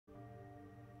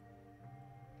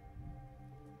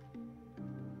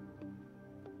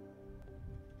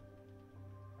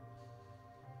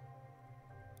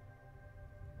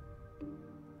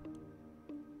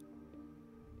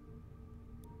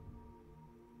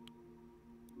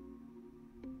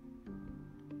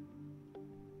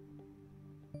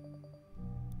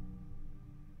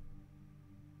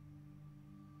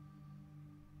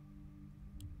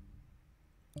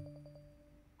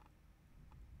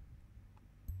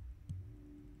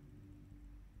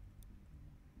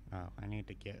Oh, I need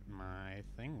to get my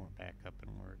thing back up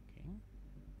and working.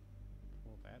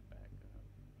 Pull that back up.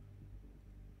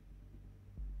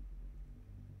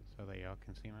 So that y'all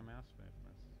can see my mouse movements.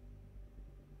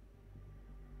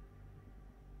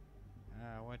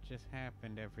 What just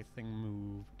happened? Everything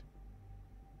moved.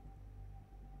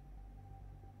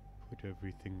 Put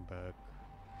everything back.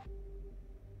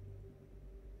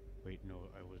 Wait, no,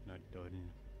 I was not done.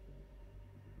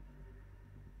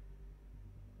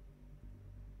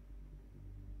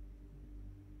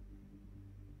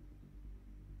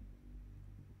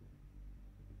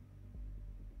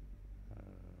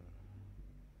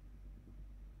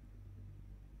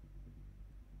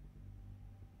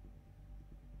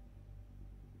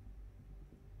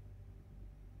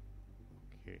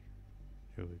 Okay,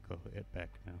 here we go. It back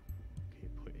now. Okay,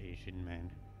 put Asian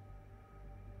man.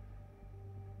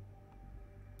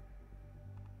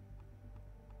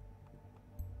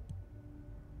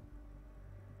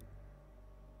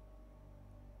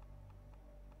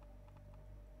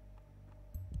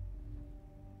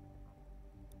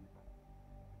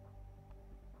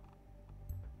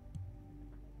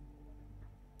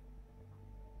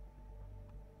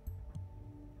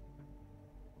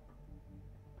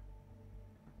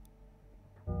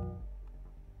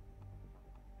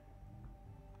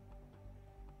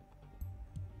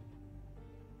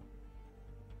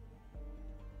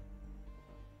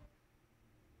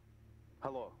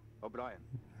 Hello, O'Brien.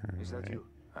 Is that Alright. you?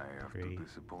 I have 3, to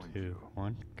disappoint 2, you.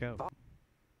 1, go. Fuck.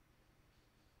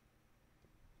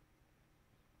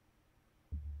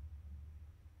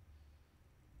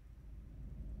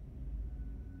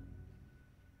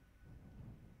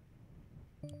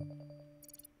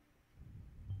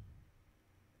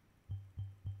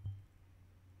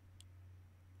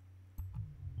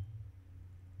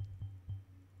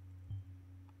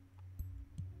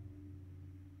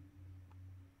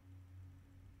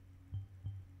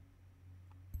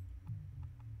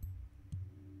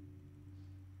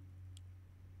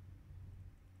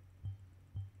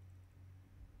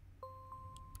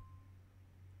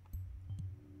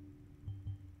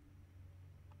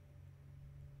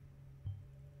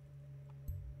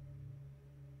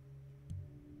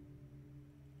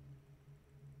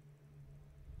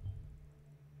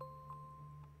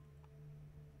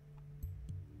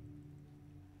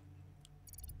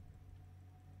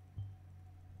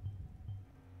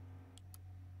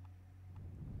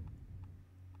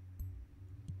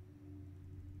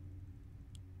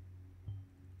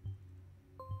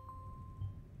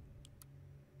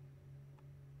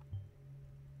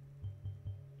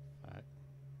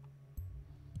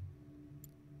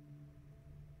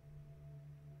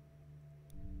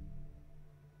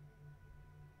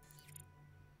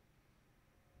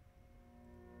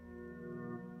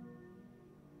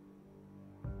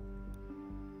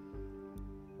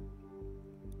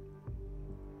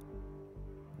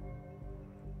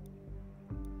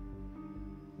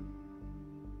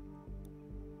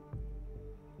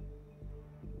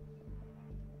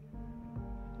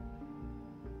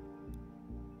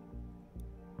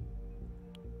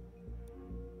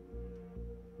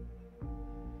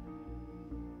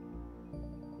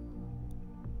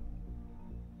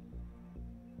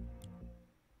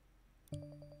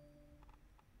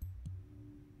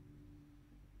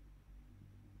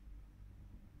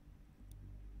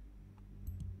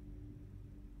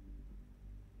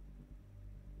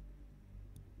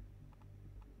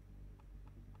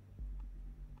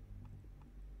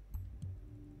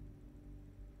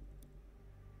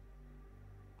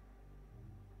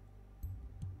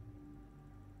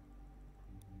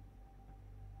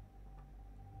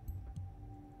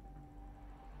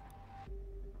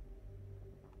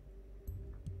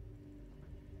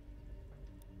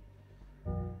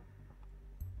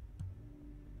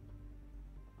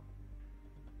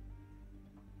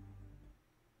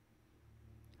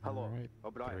 Hello, Alright,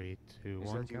 O'Brien. 3, 2, Is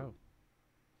 1, that you? go.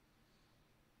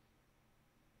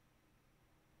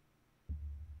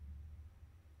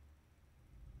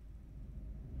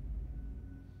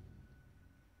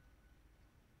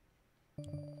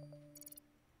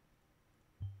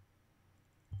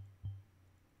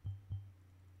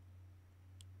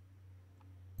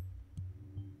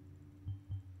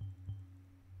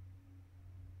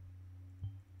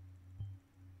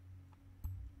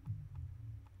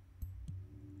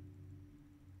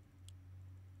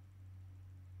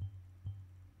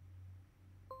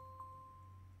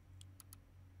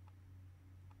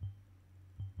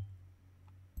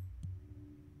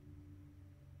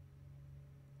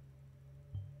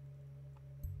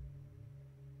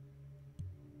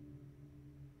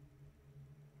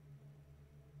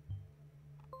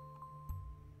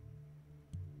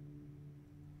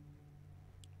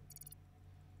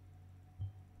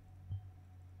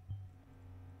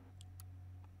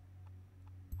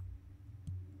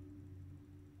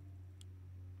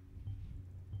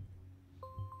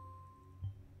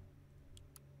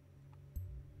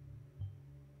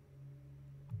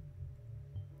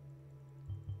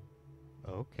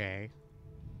 Okay.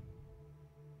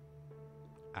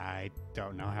 I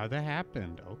don't know how that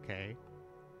happened. Okay.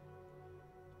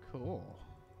 Cool.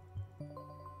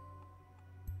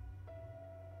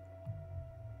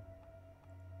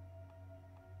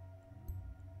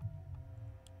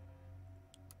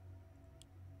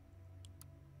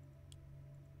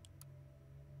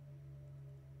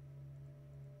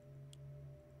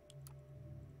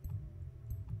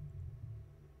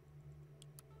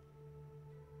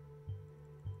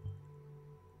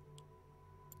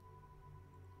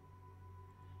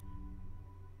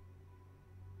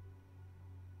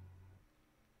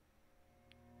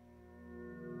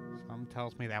 Some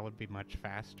tells me that would be much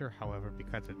faster. However,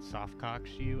 because it soft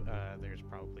cocks you, there's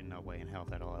probably no way in hell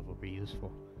that'll ever be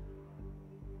useful.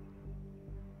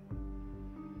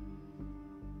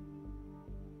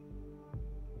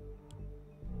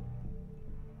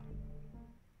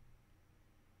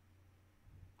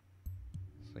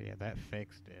 So yeah, that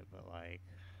fixed it, but like,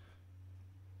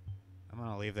 I'm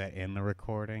gonna leave that in the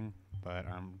recording, but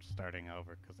I'm starting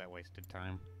over because that wasted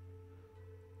time.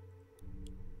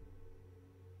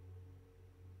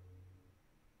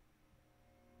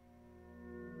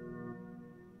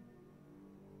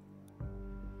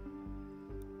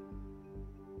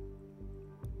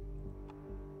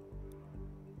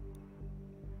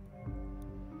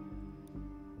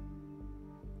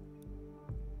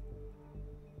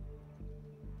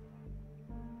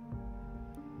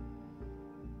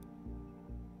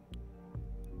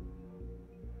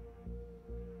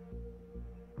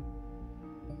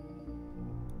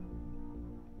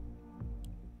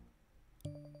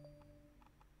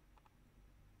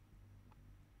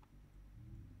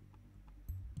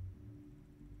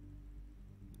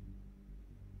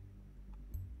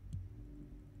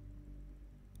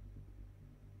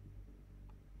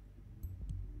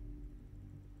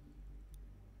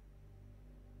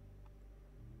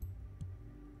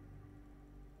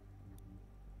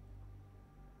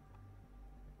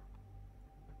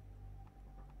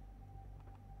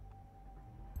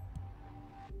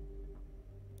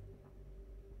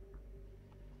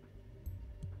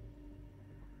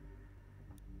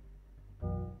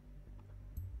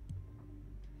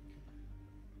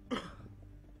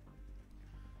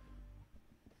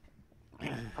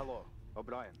 Hello,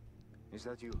 O'Brien. Is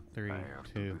that you? 3, I have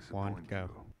to 2, 1, disappoint go.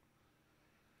 you.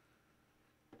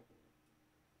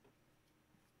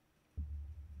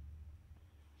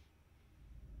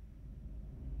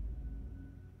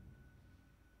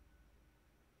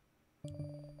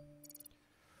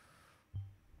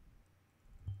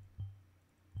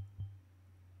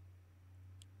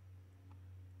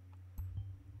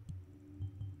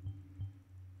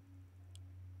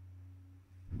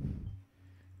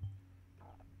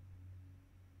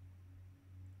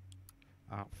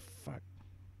 Oh, fuck.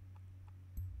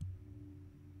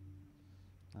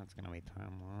 That's gonna be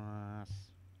time loss.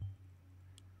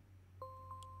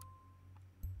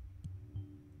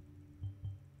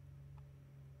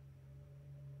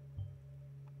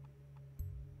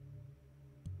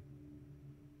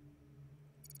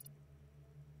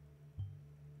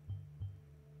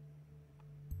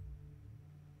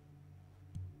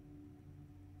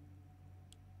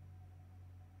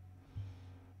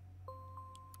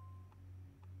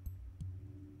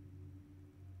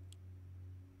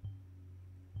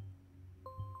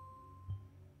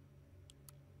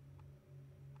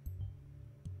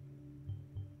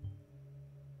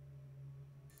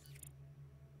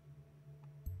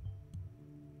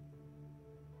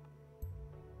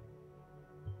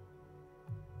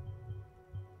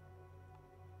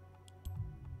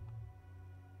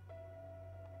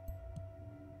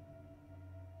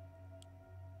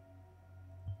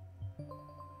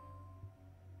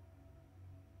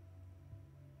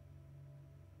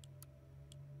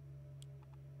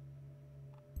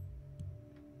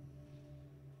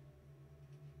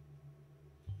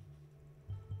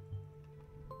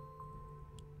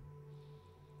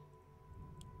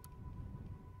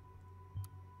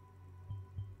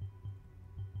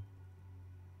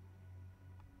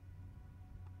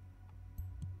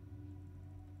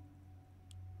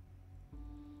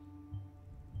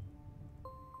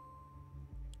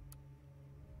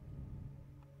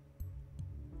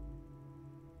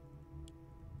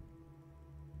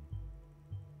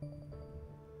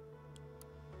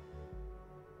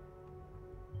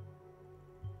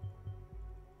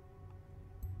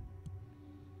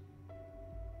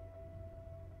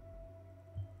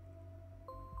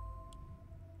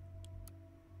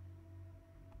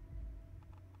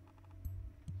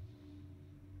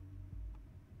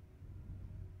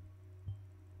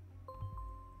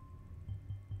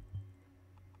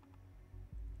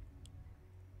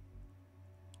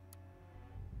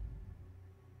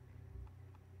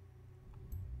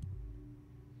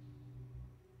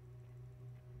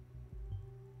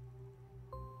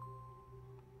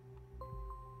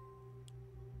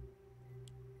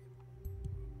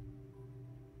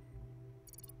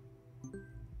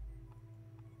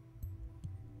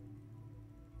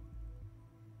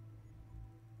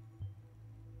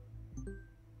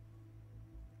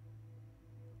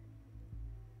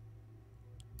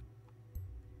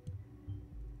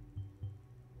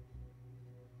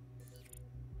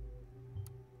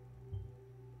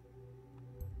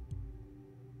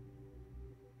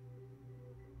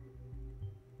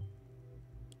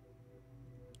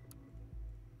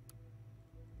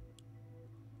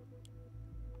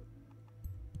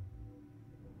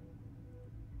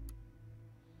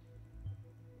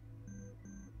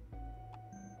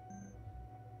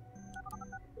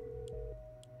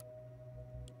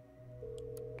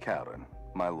 Karen,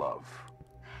 my love.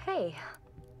 Hey.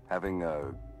 Having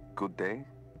a good day?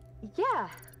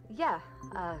 Yeah.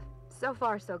 So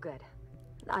far so good.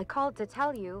 I called to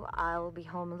tell you I'll be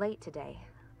home late today.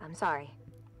 I'm sorry.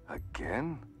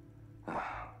 Again?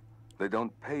 They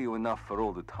don't pay you enough for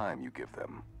all the time you give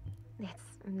them.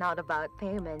 It's not about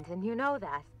payment, and you know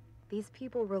that. These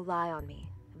people rely on me.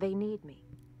 They need me.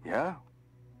 Yeah?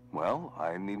 Well,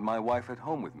 I need my wife at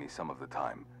home with me some of the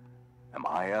time. Am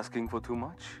I asking for too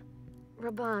much?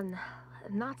 Raban,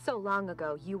 not so long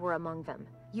ago you were among them.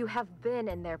 You have been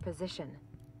in their position.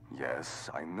 Yes,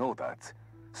 I know that.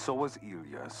 So was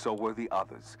Ilya, so were the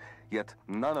others. Yet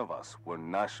none of us were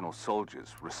national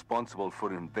soldiers responsible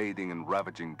for invading and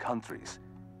ravaging countries.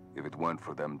 If it weren't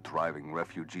for them driving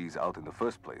refugees out in the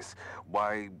first place,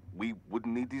 why, we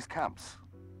wouldn't need these camps.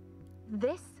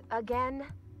 This again?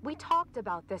 We talked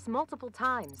about this multiple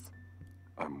times.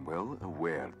 I'm well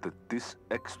aware that this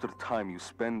extra time you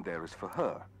spend there is for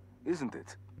her, isn't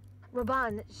it?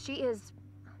 Raban, she is...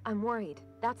 I'm worried,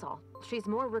 that's all. She's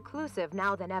more reclusive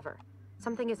now than ever.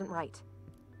 Something isn't right.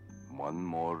 One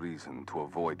more reason to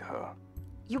avoid her.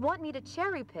 You want me to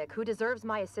cherry pick who deserves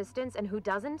my assistance and who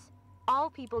doesn't? All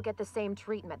people get the same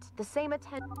treatment, the same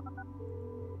attention.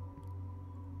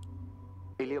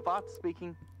 Ilyavat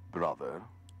speaking. Brother?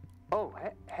 Oh,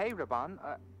 hey, Raban.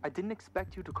 I didn't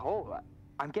expect you to call.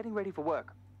 I'm getting ready for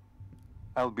work.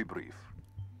 I'll be brief.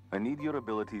 I need your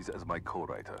abilities as my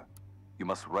co-writer. You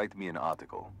must write me an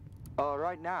article.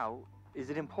 Right now, is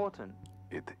it important?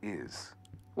 It is.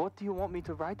 What do you want me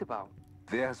to write about?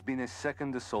 There has been a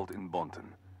second assault in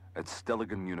Bonton, at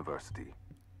Stelligan University.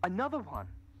 Another one?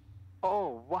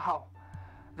 Oh, wow.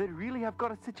 They really have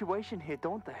got a situation here,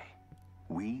 don't they?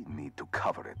 We need to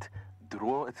cover it.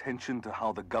 Draw attention to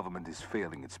how the government is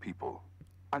failing its people.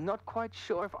 I'm not quite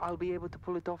sure if I'll be able to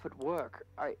pull it off at work.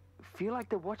 I feel like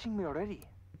they're watching me already.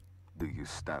 Do you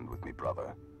stand with me,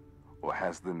 brother? Or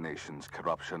has the nation's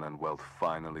corruption and wealth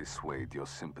finally swayed your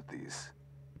sympathies?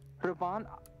 Raban,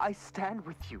 I stand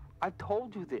with you. I've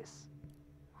told you this.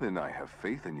 Then I have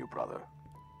faith in you, brother.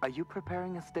 Are you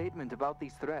preparing a statement about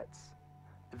these threats?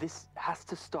 This has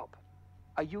to stop.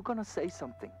 Are you gonna say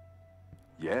something?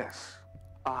 Yes.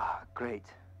 Ah, great.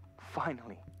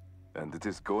 Finally. And it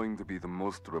is going to be the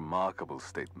most remarkable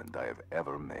statement I have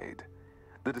ever made.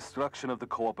 The destruction of the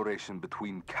cooperation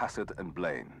between Cassett and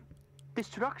Blaine.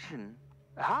 Destruction?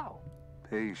 How?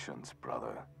 Patience,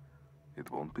 brother. It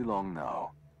won't be long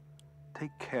now.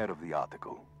 Take care of the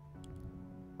article.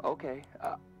 Okay,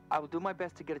 I will do my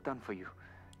best to get it done for you.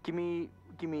 Give me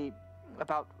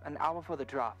about an hour for the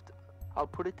draft. I'll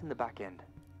put it in the back end.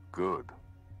 Good.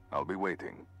 I'll be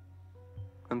waiting.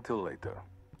 Until later.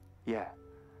 Yeah,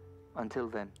 until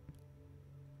then.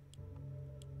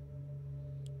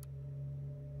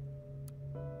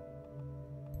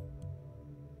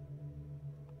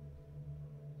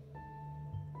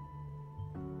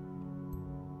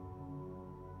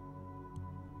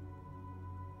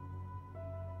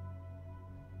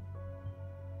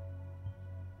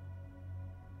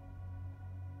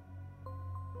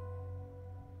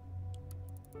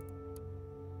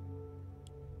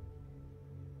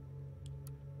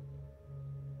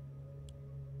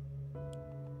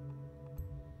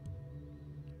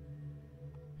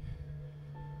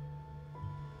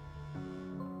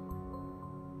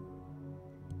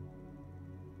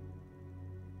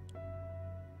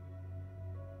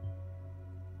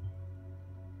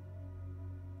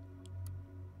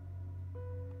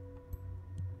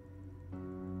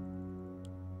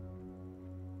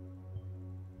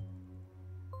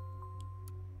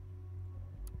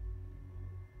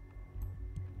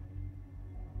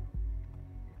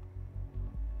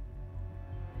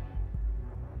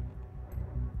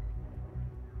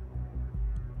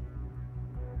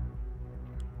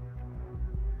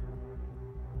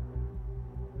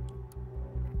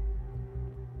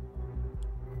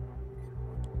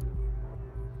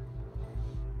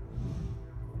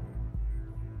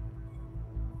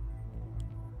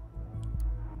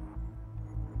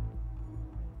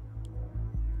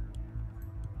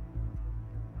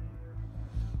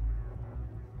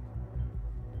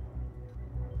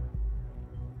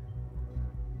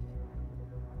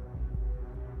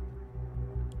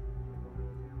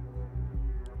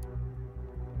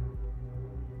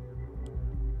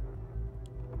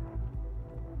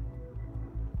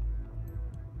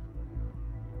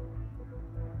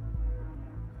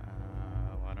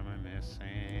 What am I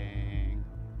missing?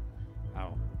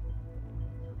 Oh.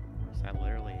 Is that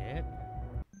literally it?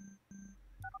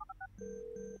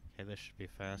 Okay, this should be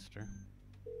faster.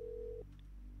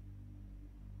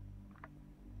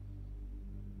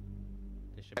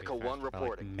 This should be Echo fast 1 for, like,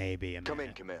 reporting. maybe a Come in,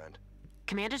 minute. Command.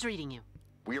 Commander's reading you.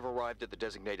 We have arrived at the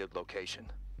designated location.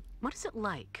 What is it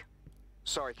like?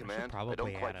 Sorry, should Command. I probably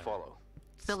don't quite add a follow.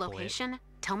 The Split location?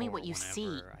 Tell me for what you see.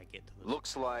 whenever I get to the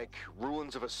Looks like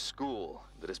ruins of a school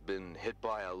that has been hit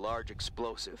by a large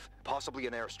explosive. Possibly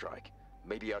an airstrike.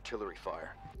 Maybe artillery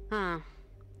fire.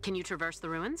 Can you traverse the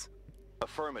ruins?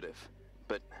 Affirmative.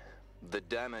 But the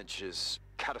damage is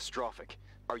catastrophic.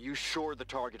 Are you sure the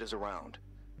target is around?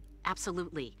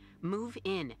 Absolutely. Move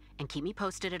in and keep me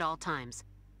posted at all times.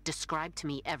 Describe to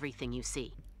me everything you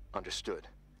see. Understood.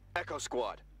 Echo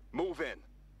Squad, move in.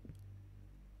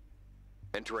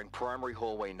 Entering primary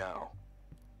hallway now.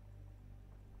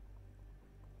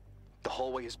 The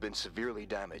hallway has been severely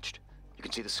damaged. You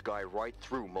can see the sky right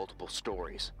through multiple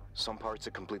stories. Some parts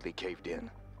are completely caved in.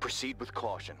 Proceed with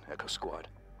caution, Echo Squad.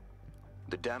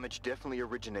 The damage definitely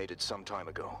originated some time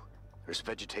ago. There's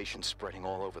vegetation spreading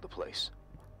all over the place.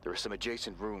 There are some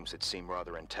adjacent rooms that seem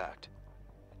rather intact.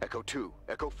 Echo 2,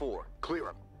 Echo 4, clear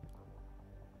them.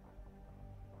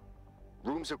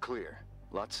 Rooms are clear.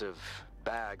 Lots of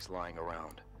bags lying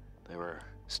around. There were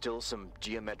still some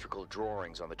geometrical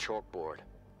drawings on the chalkboard.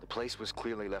 The place was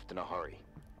clearly left in a hurry.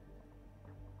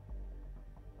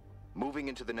 Moving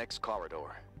into the next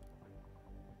corridor.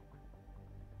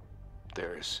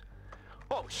 There's...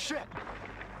 Oh, shit!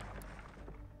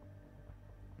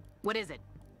 What is it?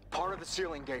 Part of the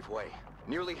ceiling gave way.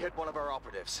 Nearly hit one of our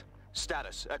operatives.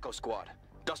 Status, Echo Squad.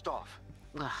 Dust off.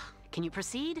 Ugh. Can you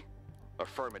proceed?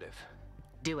 Affirmative.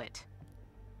 Do it.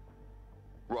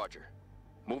 Roger.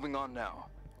 Moving on now.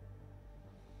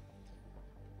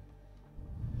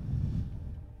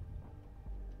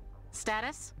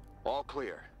 Status? All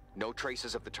clear. No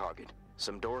traces of the target.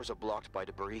 Some doors are blocked by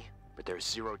debris, but there's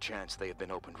zero chance they have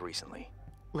been opened recently.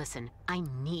 Listen, I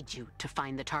need you to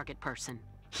find the target person.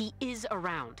 He is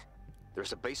around.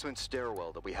 There's a basement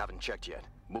stairwell that we haven't checked yet.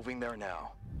 Moving there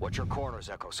now. Watch your corners,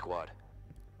 Echo Squad.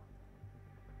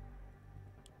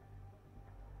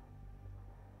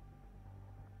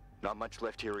 Not much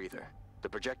left here either. The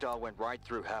projectile went right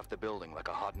through half the building like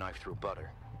a hot knife through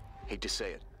butter. Hate to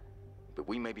say it, but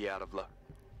we may be out of luck.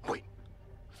 Wait,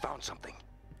 found something.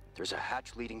 There's a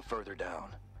hatch leading further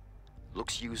down.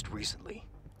 Looks used recently.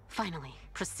 Finally,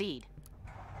 proceed.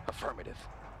 Affirmative.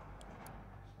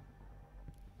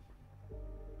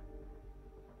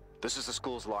 This is the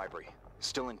school's library,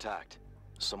 still intact.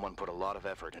 Someone put a lot of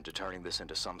effort into turning this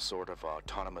into some sort of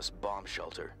autonomous bomb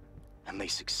shelter. And they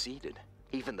succeeded.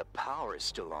 Even the power is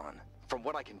still on. From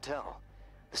what I can tell,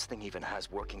 this thing even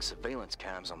has working surveillance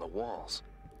cams on the walls.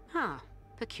 Huh.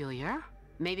 Peculiar.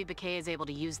 Maybe Bakay is able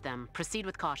to use them. Proceed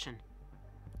with caution.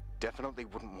 Definitely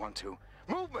wouldn't want to.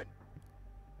 Movement!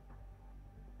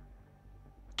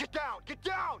 Get down! Get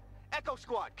down! Echo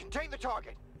Squad, contain the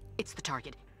target! It's the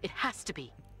target. It has to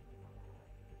be.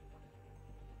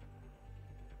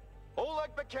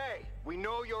 Oleg Bakay, we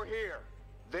know you're here.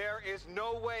 There is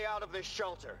no way out of this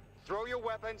shelter. Throw your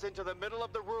weapons into the middle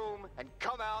of the room and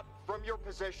come out from your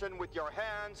position with your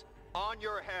hands on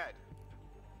your head.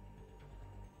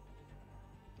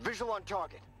 Visual on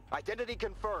target. Identity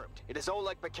confirmed. It is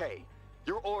Oleg Bakay.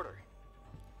 Your order.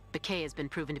 Bakay has been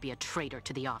proven to be a traitor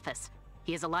to the office.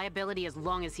 He is a liability as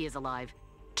long as he is alive.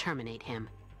 Terminate him.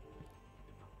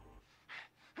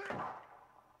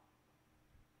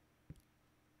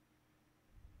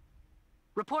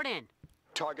 Report in.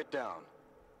 Target down.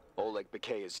 Oleg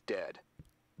Bakay is dead.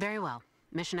 Very well.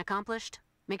 Mission accomplished.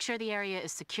 Make sure the area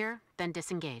is secure, then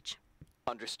disengage.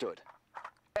 Understood.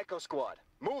 Echo Squad,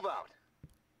 move out!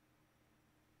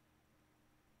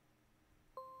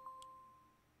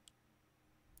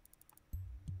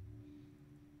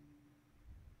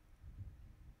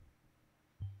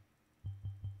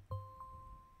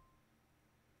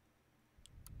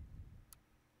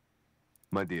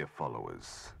 My dear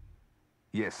followers,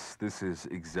 yes, this is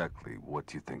exactly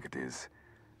what you think it is.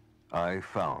 I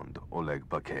found Oleg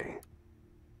Bakay.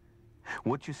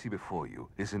 What you see before you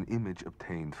is an image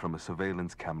obtained from a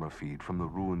surveillance camera feed from the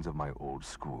ruins of my old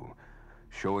school,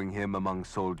 showing him among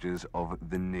soldiers of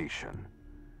the nation.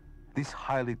 These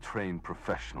highly trained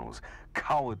professionals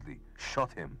cowardly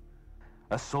shot him,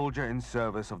 a soldier in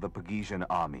service of the Pagesian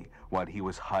army while he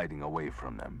was hiding away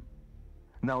from them.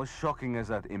 Now, as shocking as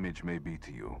that image may be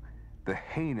to you, the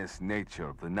heinous nature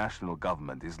of the national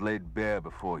government is laid bare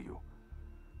before you.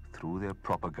 Through their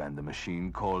propaganda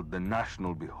machine called the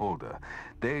National Beholder,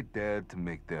 they dared to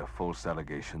make their false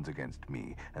allegations against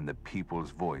me and the people's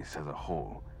voice as a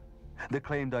whole. They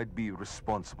claimed I'd be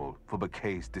responsible for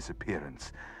Bakay's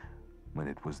disappearance, when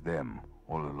it was them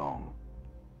all along.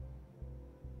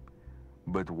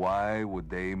 But why would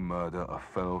they murder a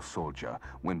fellow soldier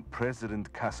when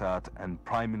President Kassat and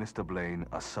Prime Minister Blaine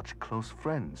are such close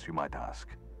friends, you might ask?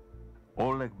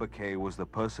 Oleg Bakay was the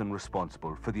person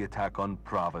responsible for the attack on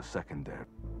Prava Secondary.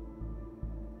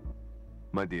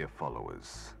 My dear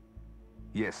followers,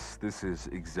 yes, this is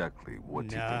exactly what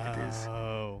you think it is.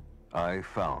 No. I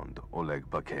found Oleg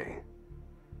Bakay.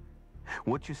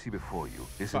 What you see before you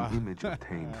is an image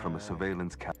obtained from a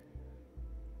surveillance camera.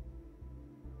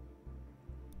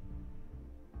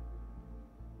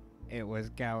 It was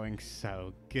going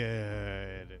so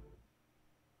good.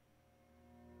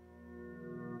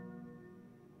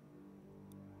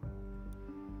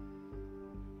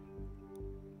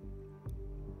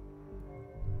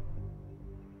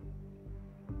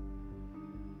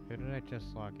 Who did I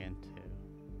just log into?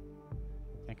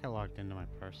 I think I logged into my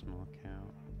personal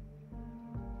account.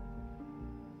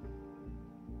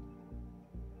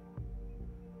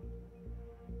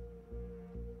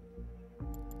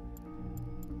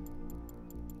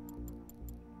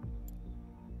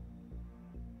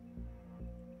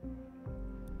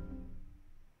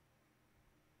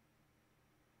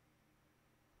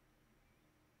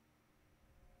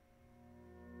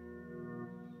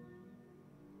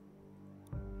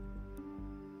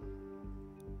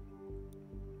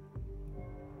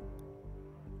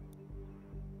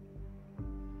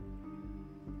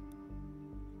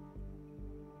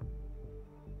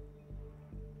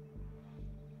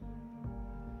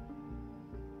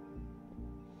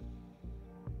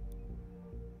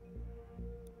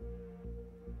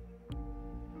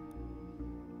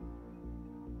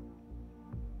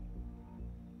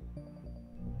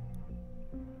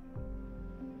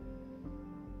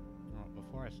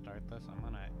 Before I start this, I'm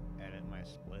gonna edit my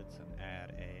splits and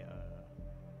add a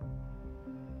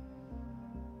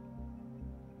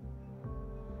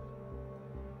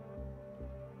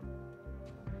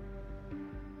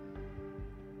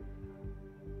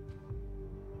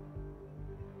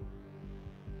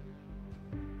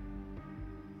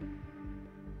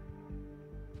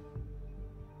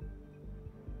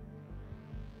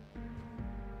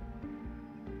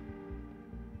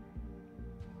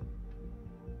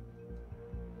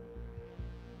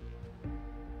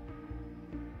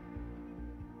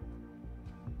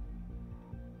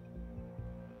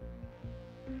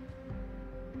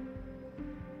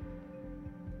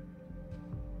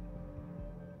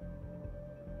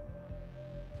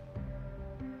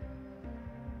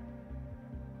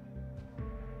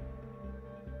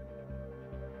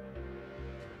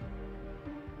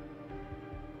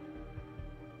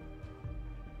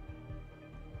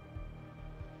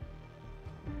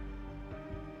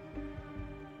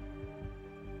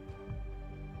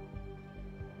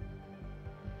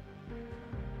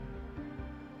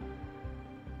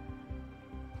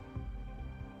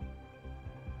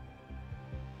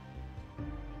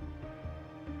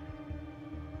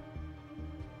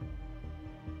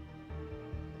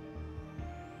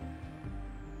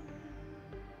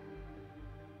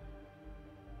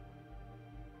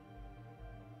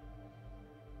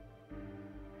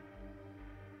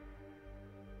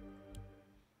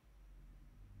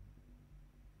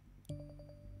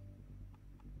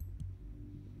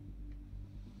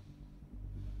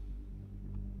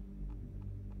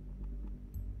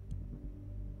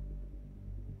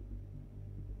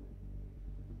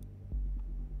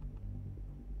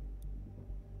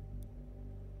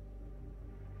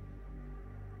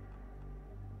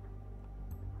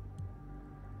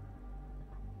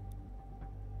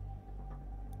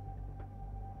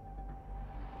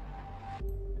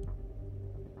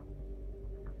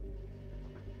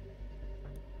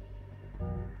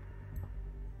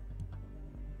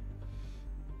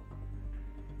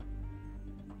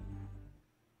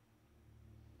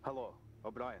Hello,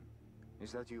 O'Brien.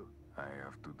 Is that you? I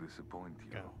have to disappoint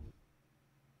you. go.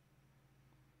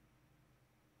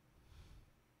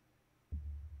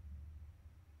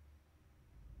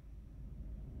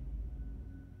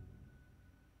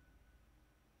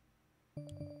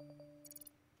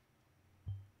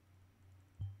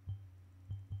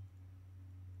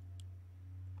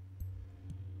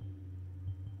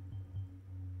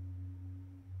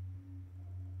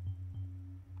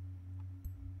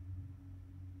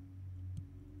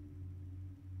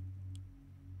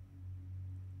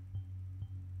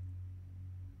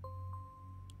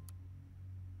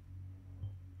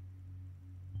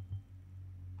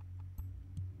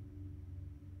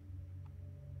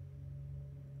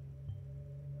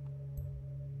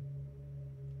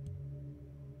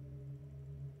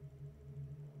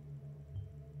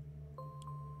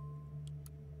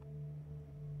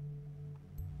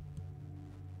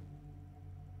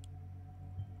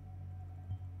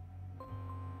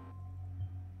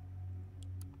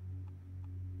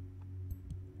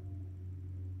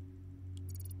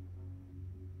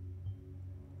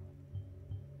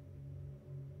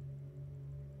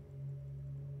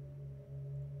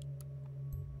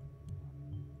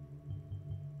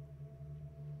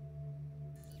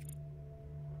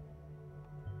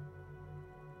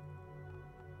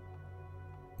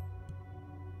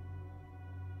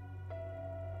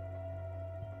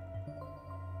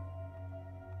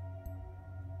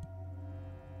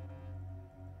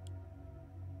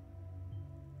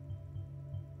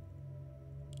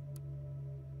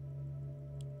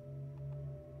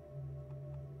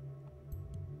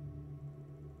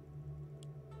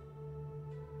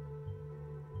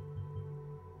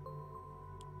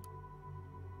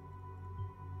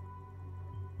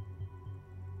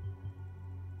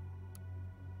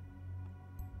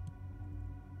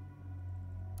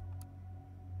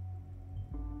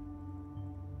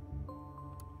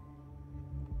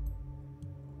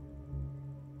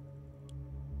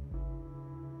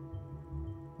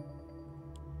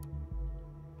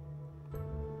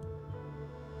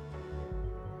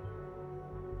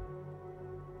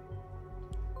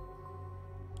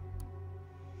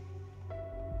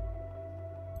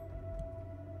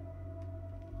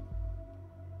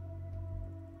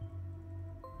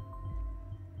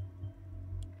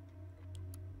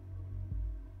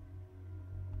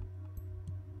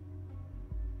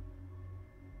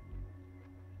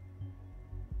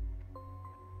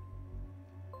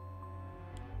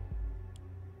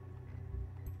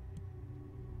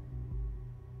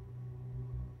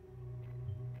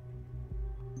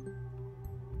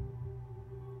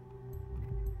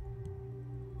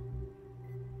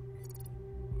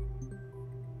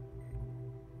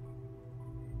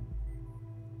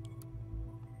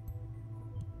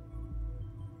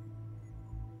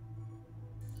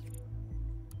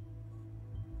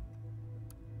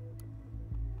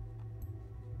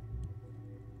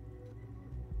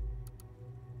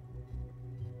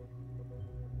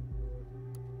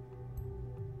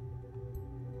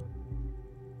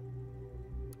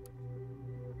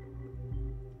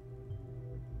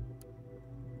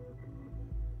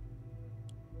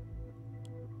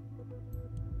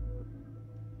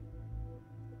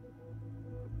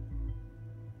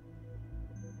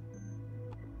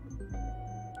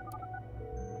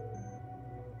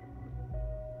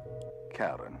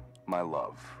 Karen, my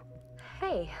love.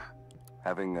 Hey.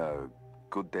 Having a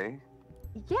good day?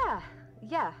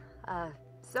 Yeah.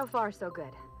 So far so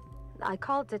good. I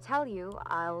called to tell you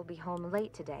I'll be home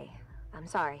late today. I'm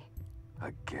sorry.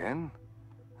 Again?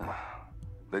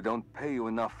 They don't pay you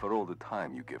enough for all the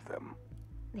time you give them.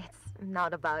 It's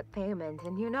not about payment,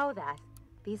 and you know that.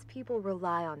 These people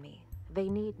rely on me. They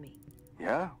need me.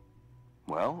 Yeah?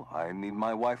 Well, I need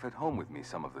my wife at home with me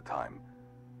some of the time.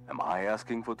 Am I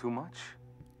asking for too much?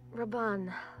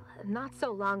 Raban, not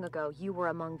so long ago you were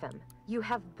among them. You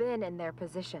have been in their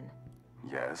position.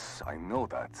 Yes, I know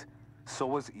that. So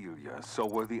was Ilya, so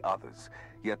were the others.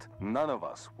 Yet none of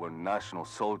us were national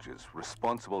soldiers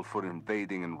responsible for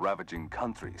invading and ravaging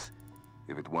countries.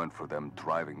 If it weren't for them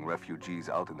driving refugees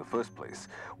out in the first place,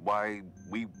 why,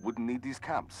 we wouldn't need these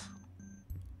camps.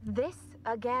 This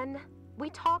again? We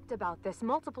talked about this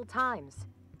multiple times.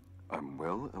 I'm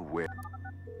well aware.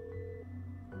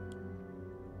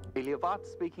 Ilyavat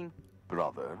speaking.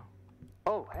 Brother,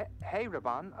 Oh, hey,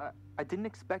 Raban. I didn't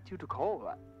expect you to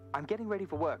call. I'm getting ready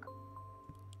for work.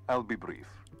 I'll be brief.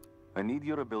 I need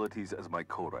your abilities as my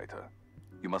co-writer.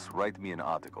 You must write me an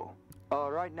article.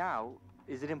 Right now,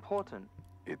 is it important?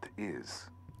 It is.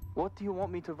 What do you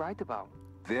want me to write about?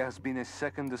 There has been a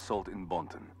second assault in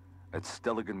Bonton, at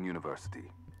Stelligan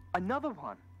University. Another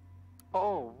one?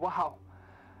 Oh, wow.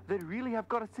 They really have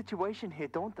got a situation here,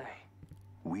 don't they?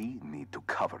 We need to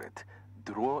cover it.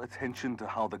 Draw attention to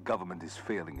how the government is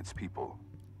failing its people.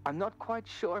 I'm not quite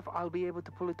sure if I'll be able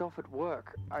to pull it off at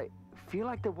work. I feel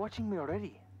like they're watching me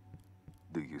already.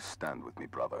 Do you stand with me,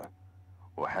 brother?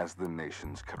 Or has the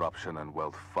nation's corruption and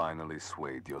wealth finally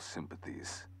swayed your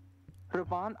sympathies?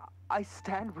 Raban, I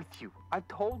stand with you. I've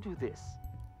told you this.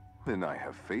 Then I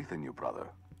have faith in you, brother.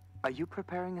 Are you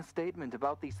preparing a statement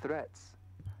about these threats?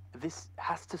 This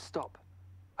has to stop.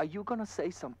 Are you gonna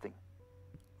say something?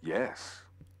 Yes.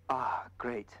 Ah,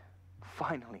 great.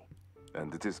 Finally.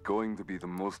 And it is going to be the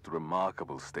most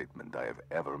remarkable statement I have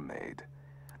ever made.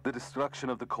 The destruction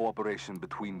of the cooperation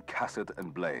between Cassett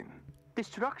and Blaine.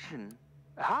 Destruction?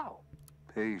 How?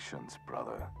 Patience,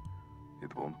 brother.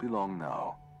 It won't be long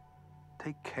now.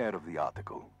 Take care of the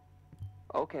article.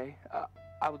 Okay,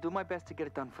 I will do my best to get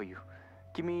it done for you.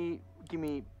 Give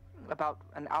me about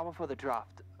an hour for the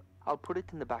draft. I'll put it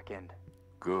in the back end.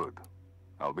 Good.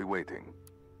 I'll be waiting.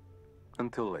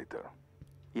 Until later.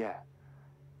 Yeah.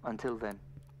 Until then.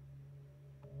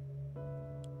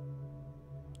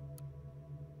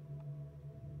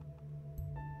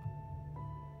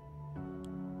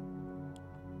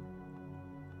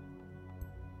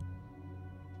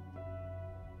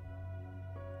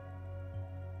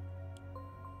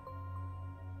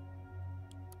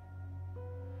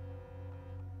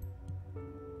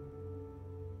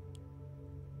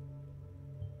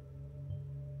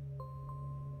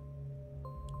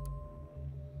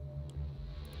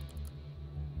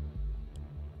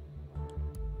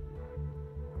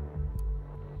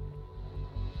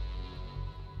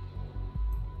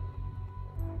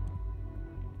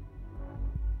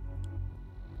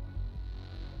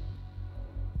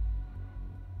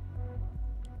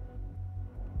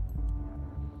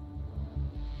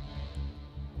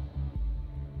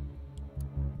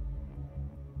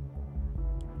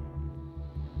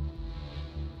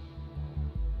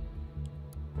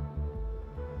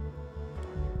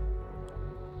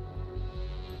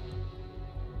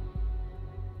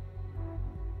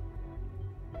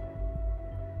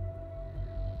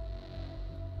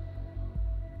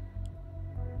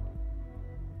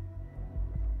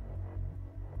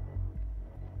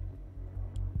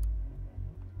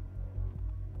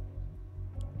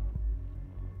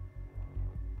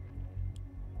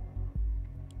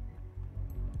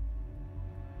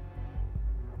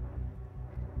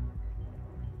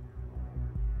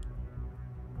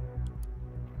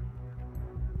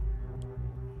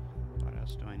 What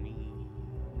else do I need?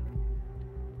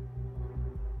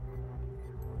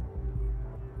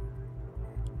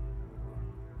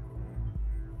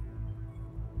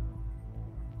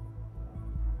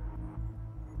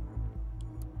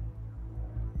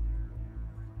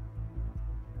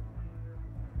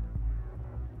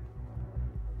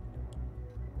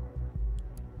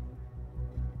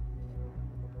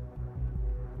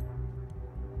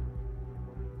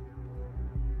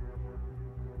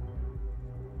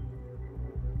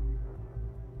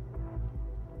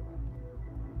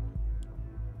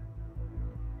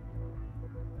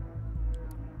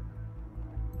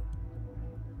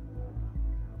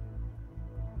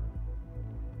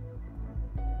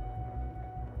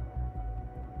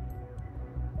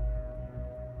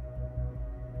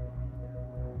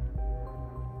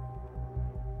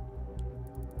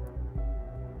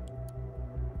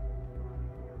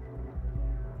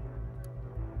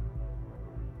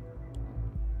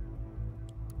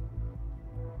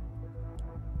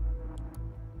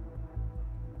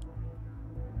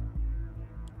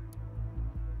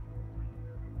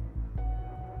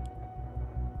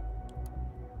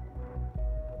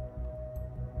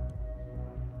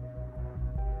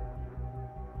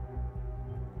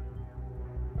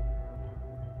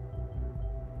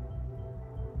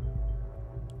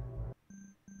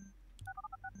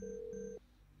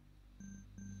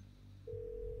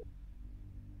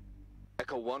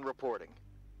 Echo 1 reporting.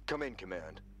 Come in,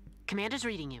 Command. Commander's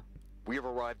reading you. We have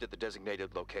arrived at the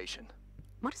designated location.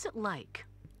 What is it like?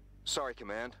 Sorry,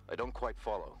 Command. I don't quite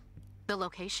follow. The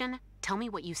location? Tell me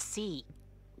what you see.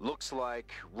 Looks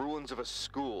like ruins of a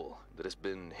school that has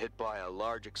been hit by a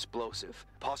large explosive.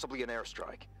 Possibly an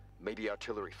airstrike. Maybe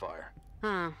artillery fire.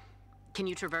 Can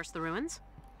you traverse the ruins?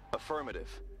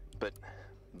 Affirmative. But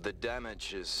the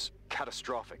damage is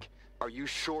catastrophic. Are you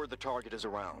sure the target is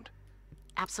around?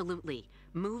 Absolutely.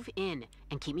 Move in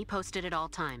and keep me posted at all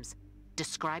times.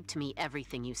 Describe to me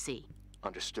everything you see.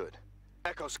 Understood.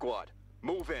 Echo Squad,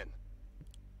 move in.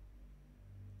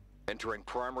 Entering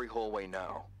primary hallway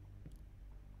now.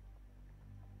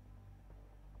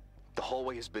 The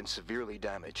hallway has been severely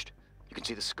damaged. You can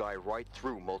see the sky right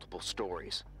through multiple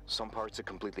stories. Some parts are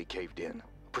completely caved in.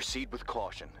 Proceed with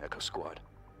caution, Echo Squad.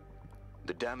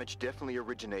 The damage definitely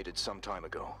originated some time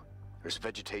ago. There's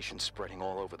vegetation spreading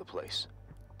all over the place.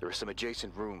 There are some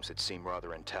adjacent rooms that seem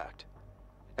rather intact.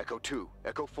 Echo 2,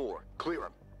 Echo 4, clear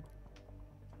them.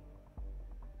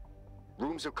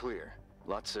 Rooms are clear.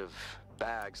 Lots of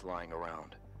bags lying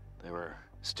around. There were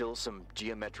still some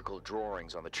geometrical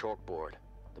drawings on the chalkboard.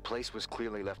 The place was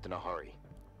clearly left in a hurry.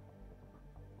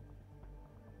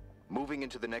 Moving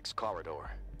into the next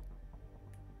corridor.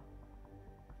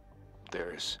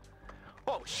 There's...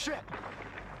 Oh, shit!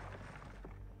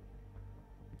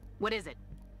 What is it?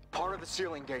 Part of the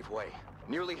ceiling gave way.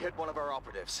 Nearly hit one of our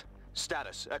operatives.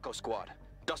 Status, Echo Squad.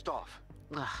 Dust off.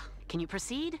 Ugh. Can you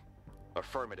proceed?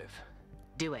 Affirmative.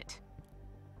 Do it.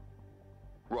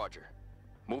 Roger.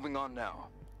 Moving on now.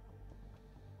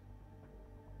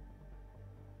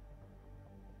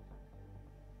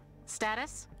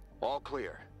 Status? All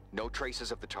clear. No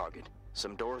traces of the target.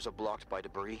 Some doors are blocked by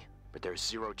debris, but there's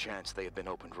zero chance they have been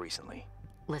opened recently.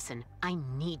 Listen, I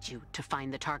need you to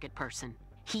find the target person.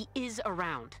 He is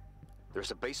around.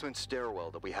 There's a basement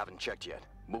stairwell that we haven't checked yet.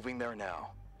 Moving there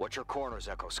now. Watch your corners,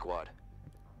 Echo Squad.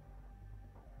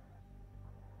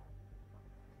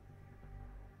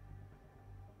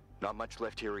 Not much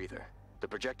left here either. The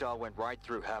projectile went right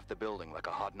through half the building like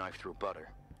a hot knife through butter.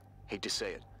 Hate to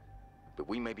say it, but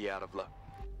we may be out of luck.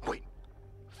 Wait,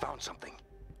 found something.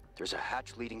 There's a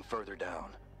hatch leading further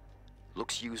down.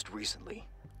 Looks used recently.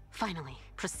 Finally,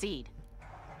 proceed.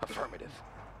 Affirmative.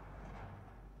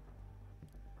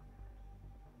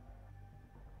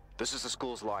 This is the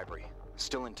school's library,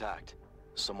 still intact.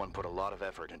 Someone put a lot of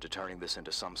effort into turning this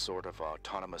into some sort of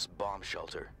autonomous bomb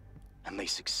shelter. And they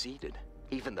succeeded.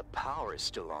 Even the power is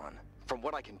still on. From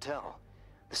what I can tell,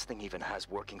 this thing even has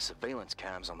working surveillance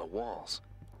cams on the walls.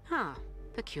 Huh.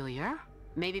 Peculiar.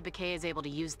 Maybe Bakay is able to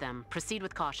use them. Proceed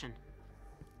with caution.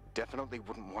 Definitely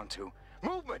wouldn't want to.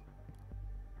 Movement!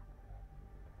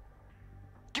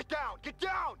 Get down! Get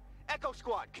down! Echo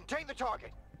Squad, contain the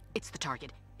target! It's the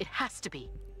target. It has to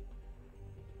be.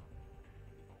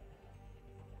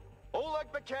 Oleg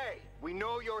Bakay, we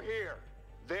know you're here.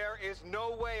 There is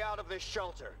no way out of this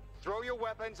shelter. Throw your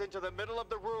weapons into the middle of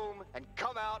the room and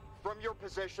come out from your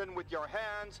position with your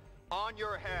hands on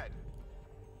your head.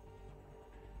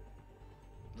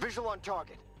 Visual on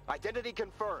target. Identity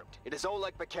confirmed. It is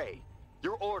Oleg Bakay.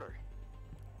 Your order.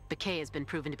 Bakay has been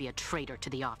proven to be a traitor to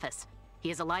the office.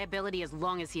 He is a liability as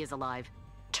long as he is alive.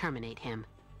 Terminate him.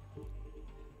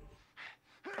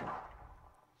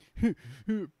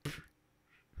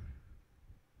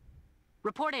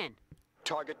 Report in.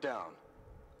 Target down.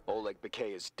 Oleg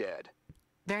Bakay is dead.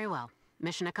 Very well.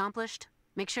 Mission accomplished.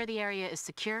 Make sure the area is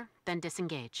secure, then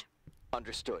disengage.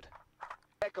 Understood.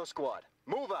 Echo Squad,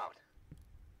 move out!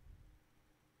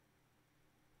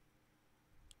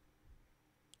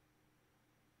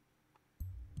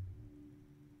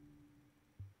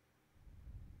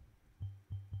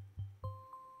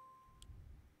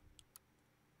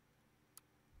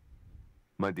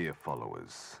 My dear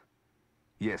followers,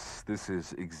 yes, this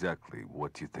is exactly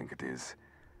what you think it is.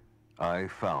 I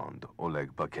found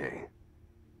Oleg Bakay.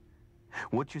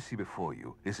 What you see before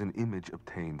you is an image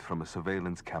obtained from a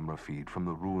surveillance camera feed from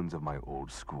the ruins of my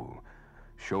old school,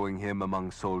 showing him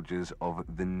among soldiers of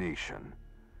the nation.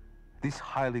 These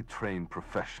highly trained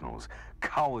professionals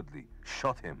cowardly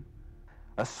shot him,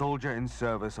 a soldier in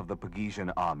service of the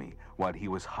Pagesian army while he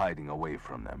was hiding away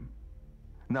from them.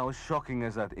 Now, as shocking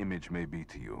as that image may be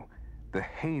to you, the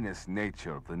heinous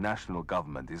nature of the national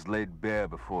government is laid bare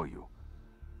before you.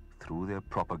 Through their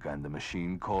propaganda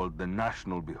machine called the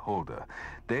National Beholder,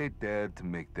 they dared to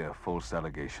make their false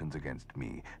allegations against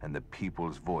me and the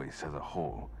people's voice as a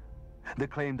whole. They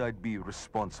claimed I'd be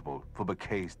responsible for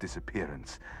Bakay's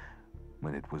disappearance,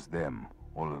 when it was them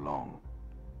all along.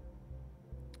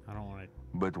 I don't want to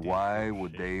But why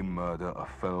would they murder a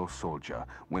fellow soldier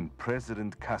when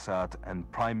President Kassat and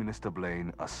Prime Minister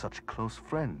Blaine are such close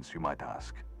friends, you might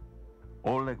ask?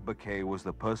 Oleg Bakay was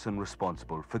the person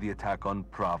responsible for the attack on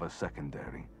Prava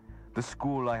Secondary, the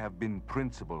school I have been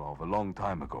principal of a long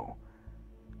time ago.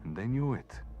 And they knew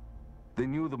it. They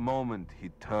knew the moment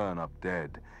he'd turn up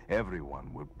dead,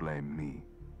 everyone would blame me.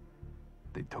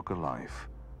 They took a life,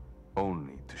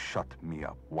 only to shut me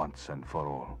up once and for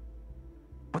all.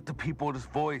 But the people's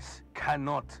voice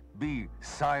cannot be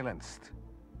silenced.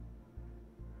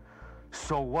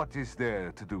 So what is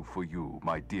there to do for you,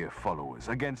 my dear followers,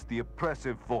 against the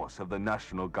oppressive force of the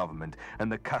national government and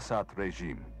the Kassat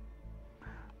regime?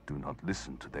 Do not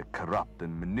listen to their corrupt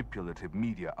and manipulative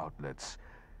media outlets.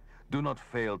 Do not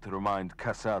fail to remind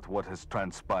Kassat what has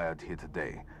transpired here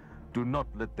today. Do not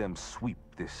let them sweep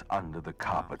this under the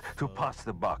carpet, to pass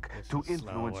the buck, to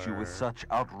influence you with such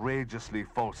outrageously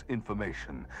false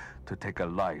information, to take a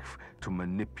life to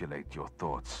manipulate your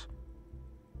thoughts.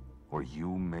 Or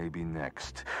you may be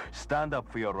next. Stand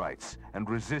up for your rights and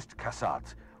resist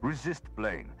Kassat. Resist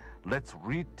Blaine. Let's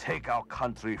retake our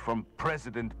country from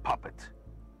President Puppet.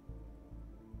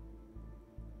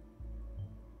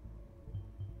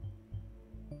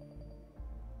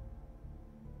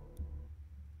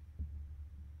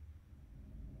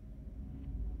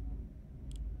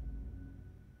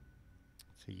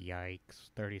 So yikes,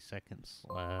 30 seconds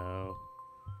slow.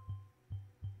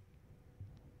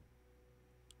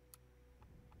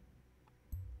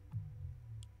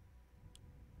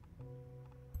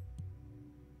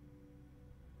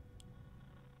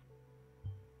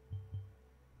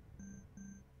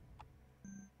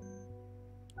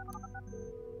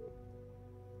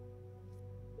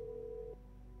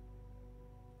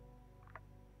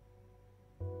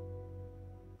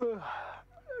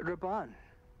 Raban,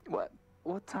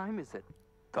 what time is it?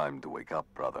 Time to wake up,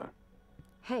 brother.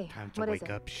 Hey, Time to what is wake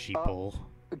it? up, sheeple.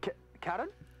 Karen?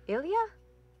 Ilya?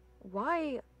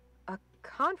 Why a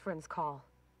conference call?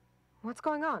 What's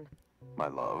going on? My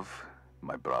love,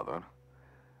 my brother.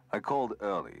 I called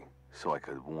early so I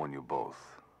could warn you both.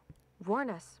 Warn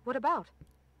us. What about?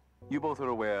 You both are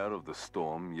aware of the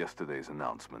storm yesterday's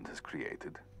announcement has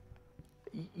created.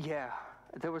 Yeah,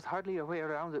 there was hardly a way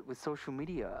around it with social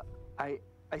media.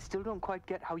 I still don't quite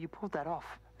get how you pulled that off.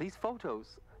 These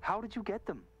photos, how did you get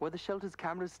them? Were the shelter's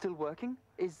cameras still working?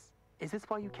 Is this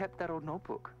why you kept that old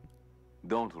notebook?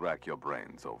 Don't rack your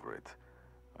brains over it.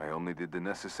 I only did the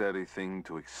necessary thing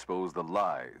to expose the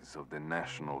lies of the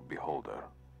national beholder.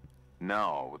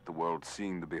 Now, with the world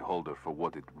seeing the beholder for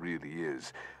what it really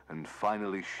is, and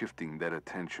finally shifting their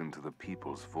attention to the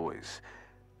people's voice,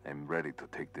 I'm ready to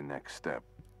take the next step.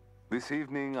 This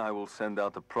evening, I will send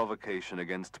out a provocation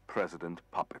against President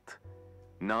Puppet.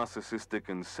 Narcissistic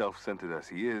and self-centered as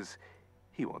he is,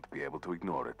 he won't be able to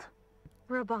ignore it.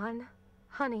 Raban,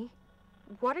 honey,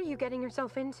 what are you getting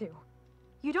yourself into?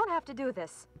 You don't have to do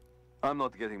this. I'm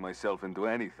not getting myself into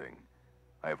anything.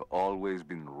 I have always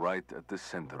been right at the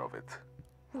center of it.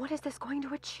 What is this going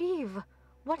to achieve?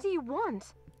 What do you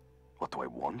want? What do I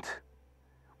want?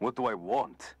 What do I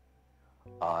want?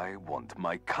 I want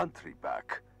my country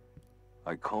back.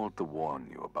 I called to warn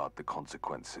you about the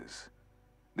consequences.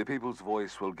 The people's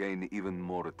voice will gain even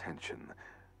more attention,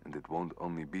 and it won't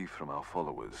only be from our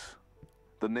followers.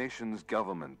 The nation's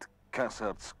government,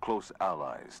 Kassat's close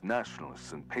allies,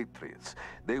 nationalists and patriots,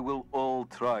 they will all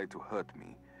try to hurt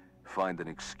me, find an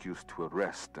excuse to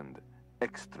arrest and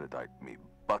extradite me,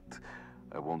 but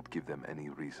I won't give them any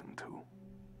reason to.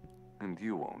 And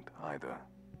you won't either.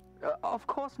 Of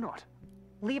course not.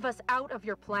 Leave us out of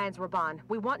your plans, Raban.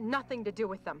 We want nothing to do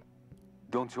with them.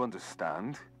 Don't you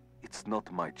understand? It's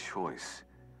not my choice.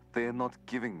 They are not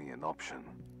giving me an option.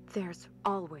 There's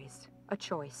always a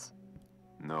choice.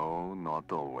 No,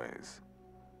 not always.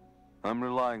 I'm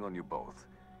relying on you both.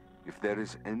 If there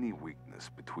is any weakness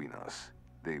between us,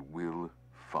 they will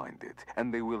find it,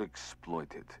 and they will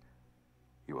exploit it.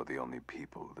 You are the only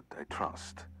people that I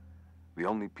trust. The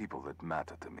only people that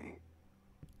matter to me.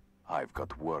 I've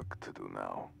got work to do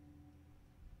now.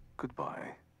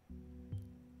 Goodbye.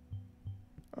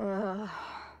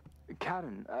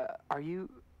 Karen, are you...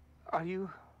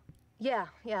 Yeah,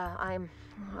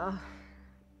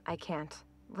 I can't.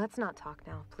 Let's not talk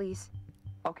now, please.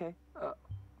 Okay,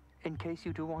 in case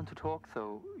you do want to talk,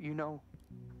 though, you know...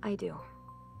 I do.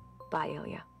 Bye,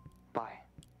 Ilya. Bye.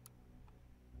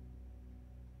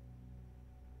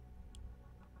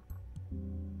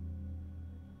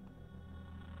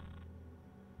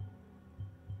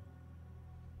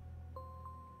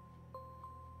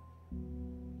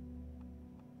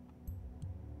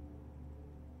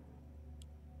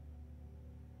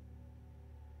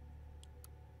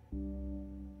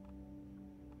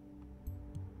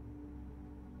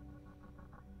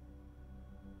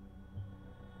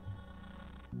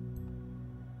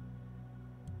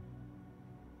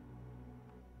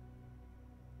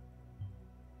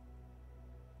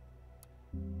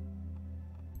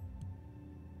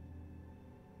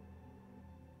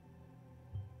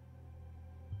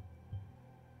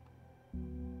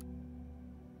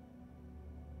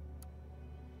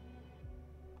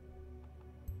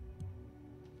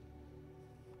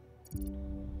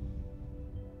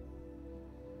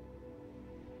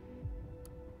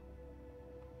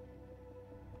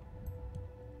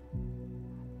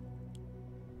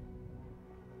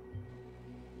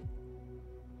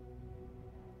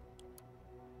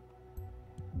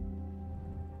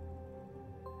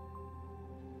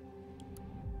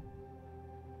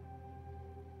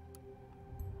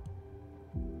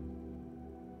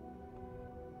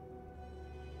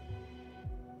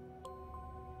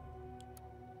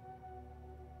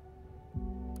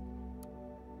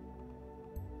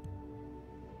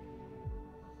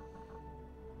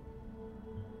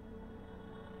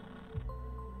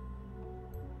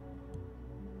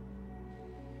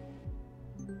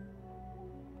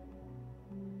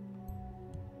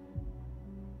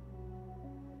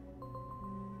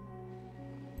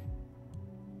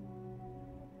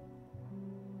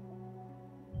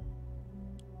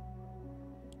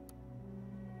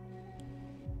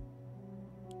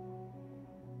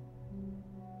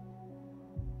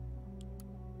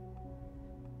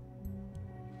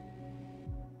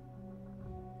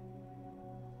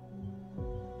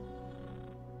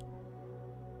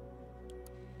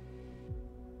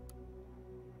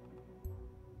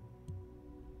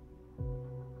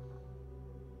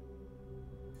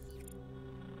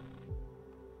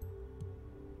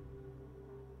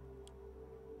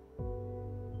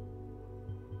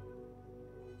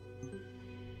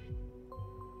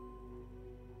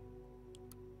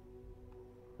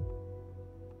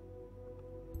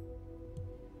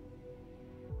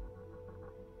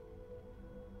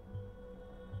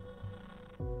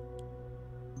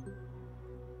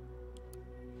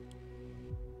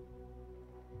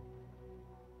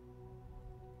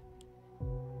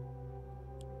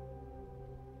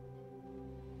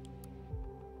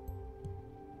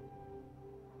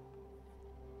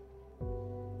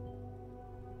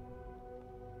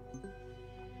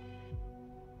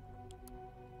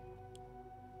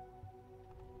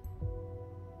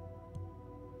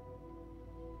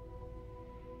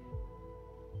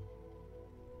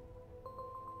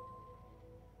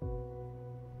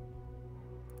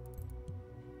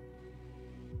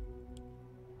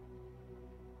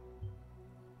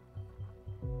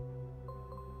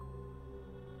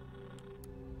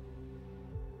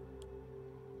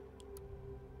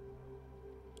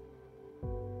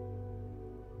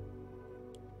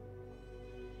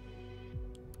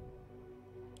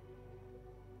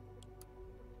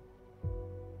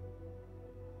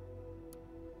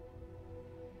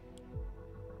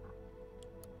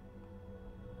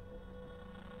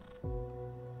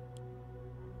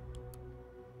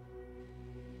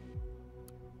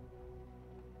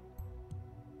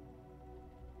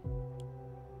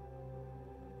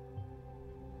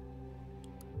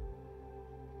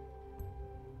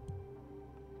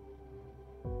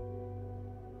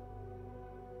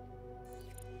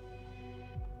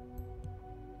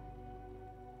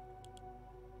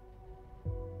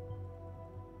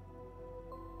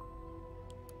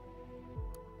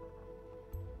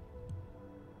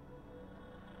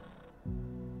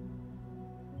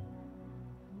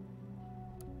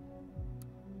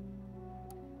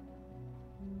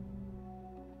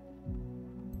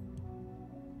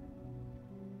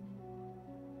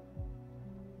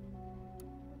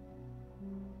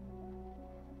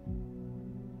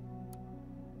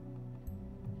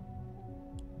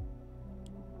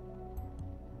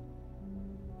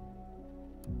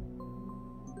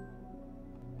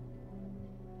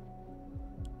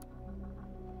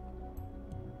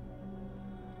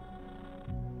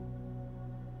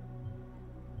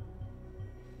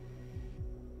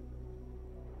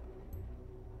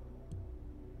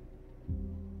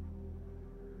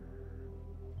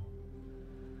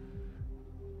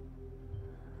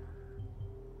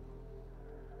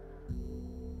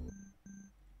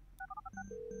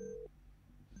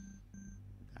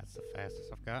 That's the fastest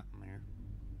I've gotten there.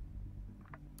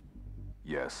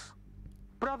 Yes.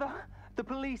 Brother, the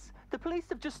police. The police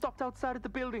have just stopped outside of the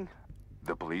building.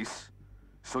 The police?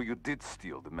 So you did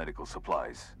steal the medical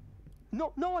supplies?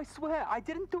 No, I swear, I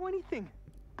didn't do anything.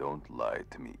 Don't lie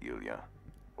to me, Ilya.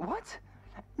 What?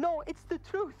 No, it's the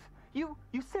truth. You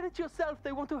said it yourself,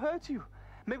 they want to hurt you.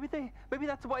 Maybe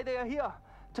that's why they are here.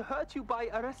 To hurt you by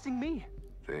arresting me.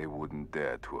 They wouldn't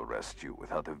dare to arrest you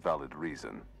without a valid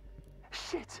reason.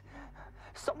 Shit!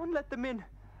 Someone let them in.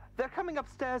 They're coming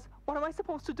upstairs. What am I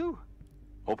supposed to do?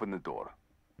 Open the door.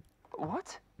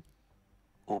 What?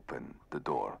 Open the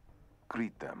door.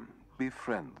 Greet them. Be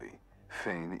friendly.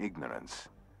 Feign ignorance.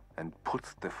 And put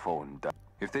the phone down.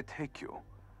 If they take you,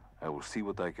 I will see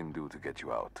what I can do to get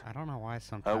you out. I don't know why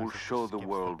sometimes I will it just show the skips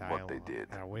world what they dialogue.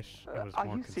 did. I wish it was Are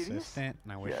more you serious? consistent,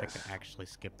 and I wish I Yes. could actually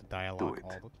skip the dialogue it.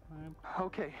 all the time.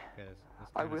 Okay, Because this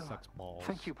I kind of will. sucks balls.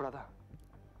 Thank you, brother.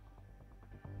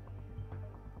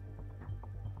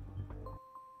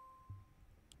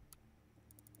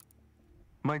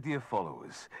 My dear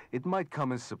followers, it might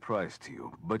come as a surprise to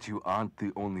you, but you aren't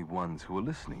the only ones who are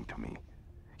listening to me.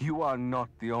 You are not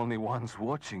the only ones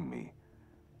watching me.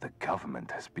 The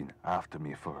government has been after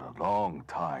me for a long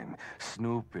time,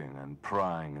 snooping and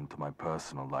prying into my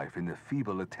personal life in a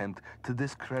feeble attempt to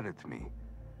discredit me.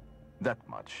 That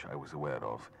much I was aware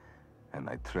of, and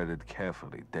I treaded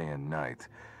carefully day and night.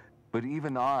 But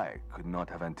even I could not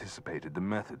have anticipated the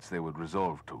methods they would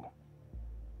resolve to.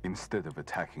 Instead of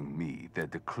attacking me, their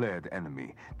declared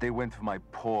enemy, they went for my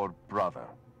poor brother.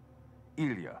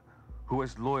 Ilya, who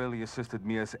has loyally assisted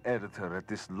me as editor at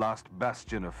this last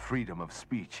bastion of freedom of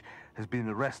speech, has been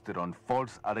arrested on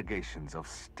false allegations of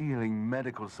stealing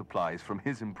medical supplies from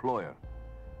his employer.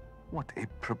 What a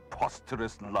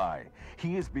preposterous lie.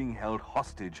 He is being held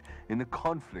hostage in a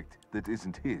conflict that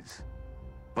isn't his.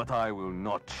 But I will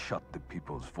not shut the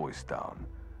people's voice down,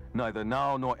 neither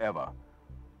now nor ever.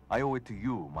 I owe it to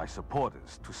you, my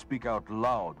supporters, to speak out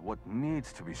loud what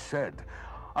needs to be said.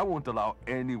 I won't allow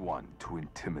anyone to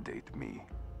intimidate me.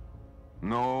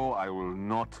 No, I will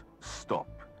not stop.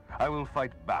 I will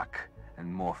fight back,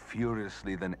 and more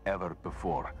furiously than ever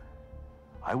before.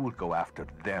 I will go after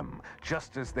them,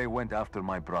 just as they went after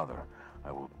my brother.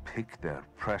 I will pick their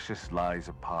precious lies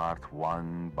apart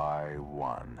one by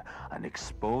one, and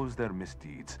expose their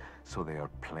misdeeds so they are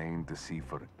plain to see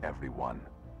for everyone.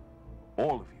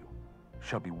 All of you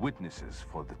shall be witnesses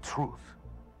for the truth.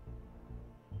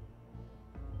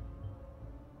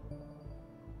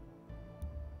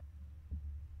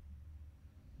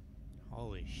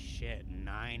 Holy shit,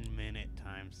 9-minute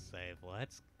time save.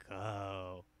 Let's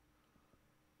go.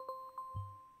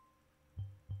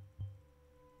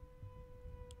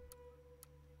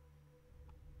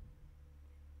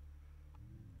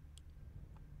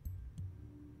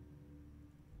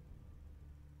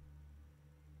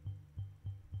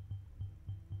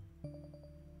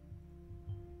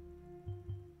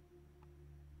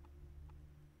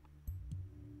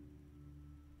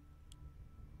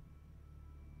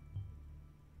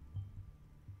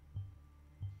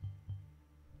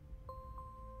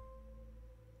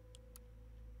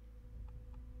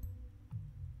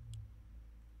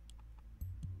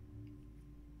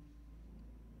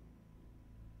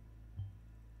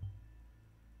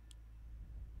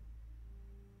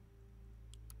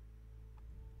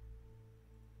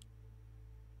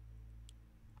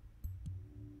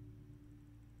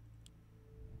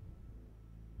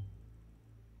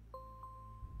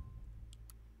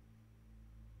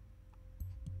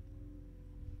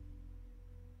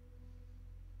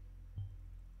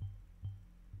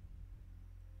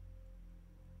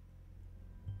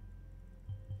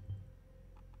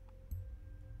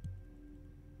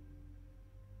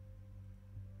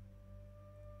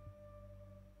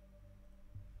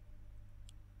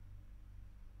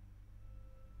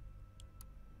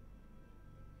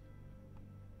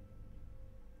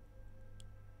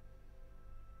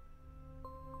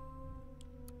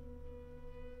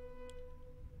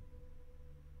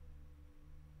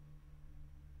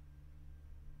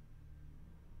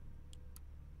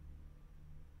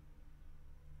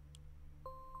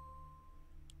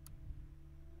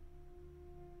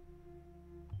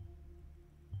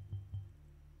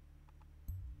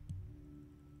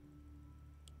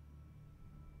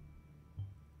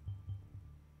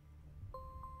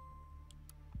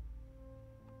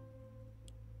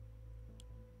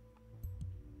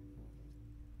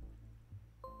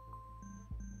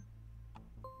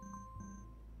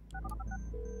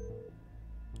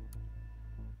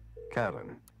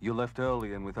 Karen, you left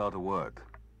early and without a word.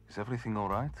 Is everything all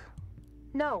right?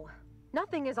 No,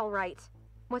 nothing is all right.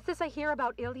 What's this I hear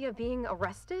about Ilya being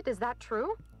arrested? Is that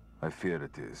true? I fear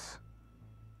it is.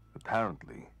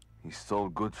 Apparently, he stole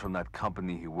goods from that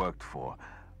company he worked for.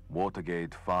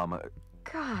 Watergate Pharma...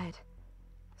 God.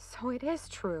 So it is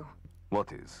true.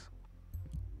 What is?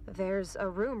 There's a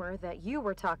rumor that you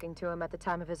were talking to him at the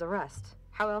time of his arrest.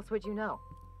 How else would you know?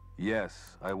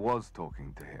 Yes, I was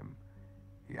talking to him.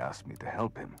 He asked me to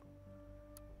help him.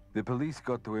 The police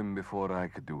got to him before I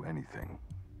could do anything.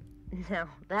 Now,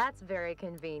 that's very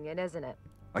convenient, isn't it?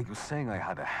 Are you saying I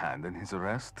had a hand in his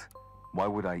arrest? Why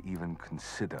would I even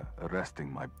consider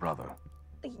arresting my brother?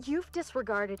 You've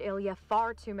disregarded Ilya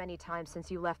far too many times since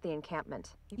you left the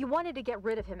encampment. You wanted to get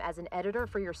rid of him as an editor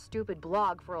for your stupid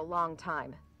blog for a long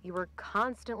time. You were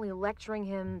constantly lecturing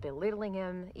him, belittling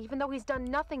him, even though he's done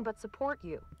nothing but support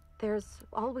you. There's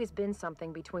always been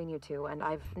something between you two, and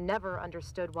I've never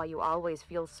understood why you always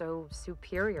feel so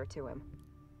superior to him.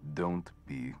 Don't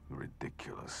be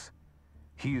ridiculous.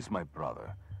 He is my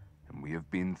brother, and we have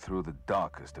been through the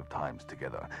darkest of times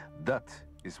together. That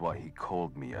is why he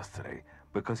called me yesterday,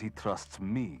 because he trusts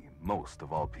me most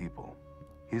of all people.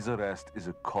 His arrest is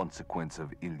a consequence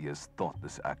of Ilya's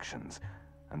thoughtless actions,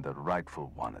 and a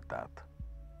rightful one at that.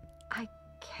 I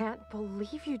can't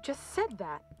believe you just said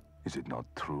that. Is it not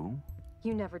true?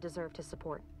 You never deserved his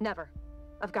support. Never.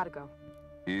 I've got to go.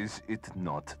 Is it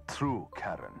not true,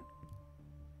 Karen?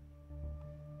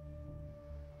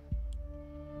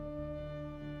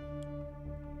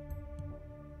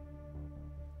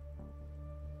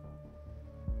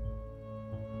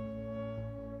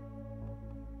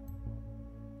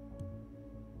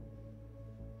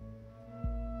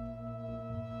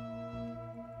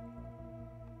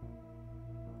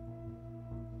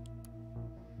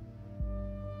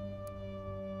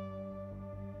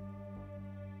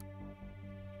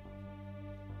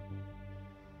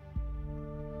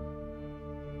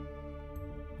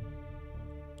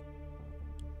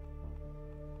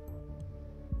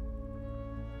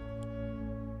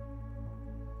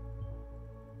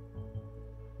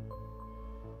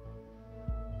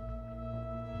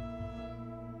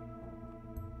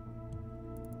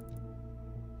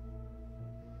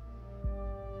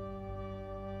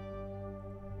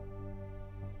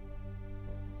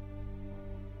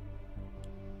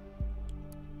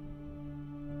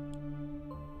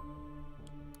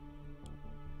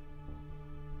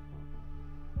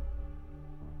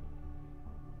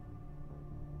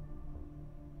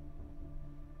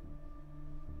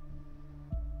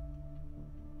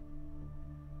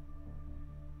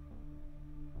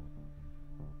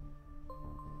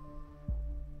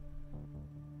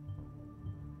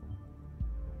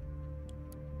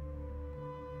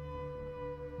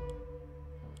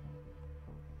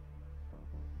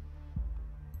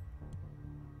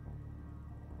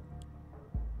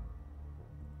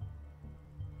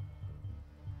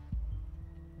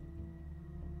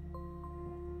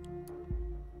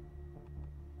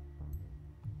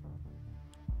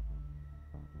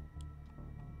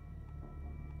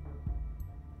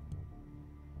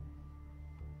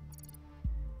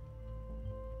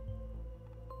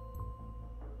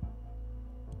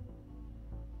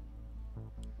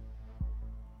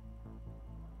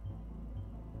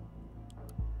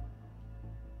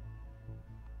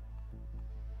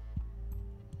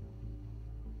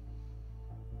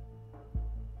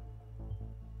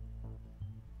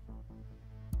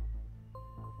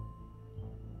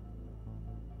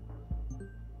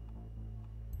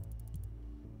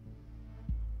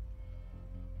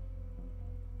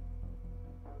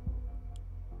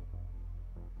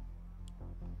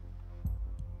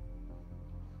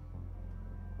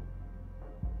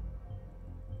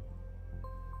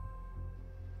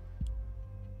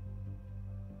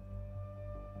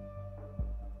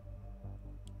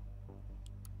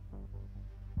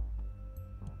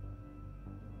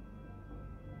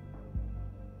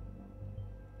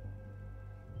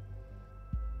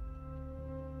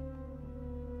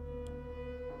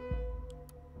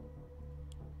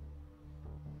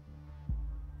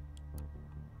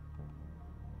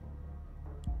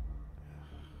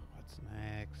 What's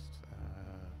next?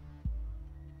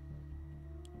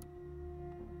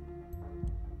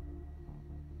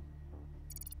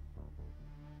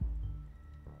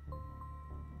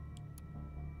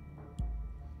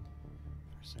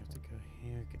 First I have to go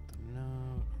here, get the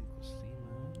note, Uncle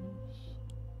Simo's.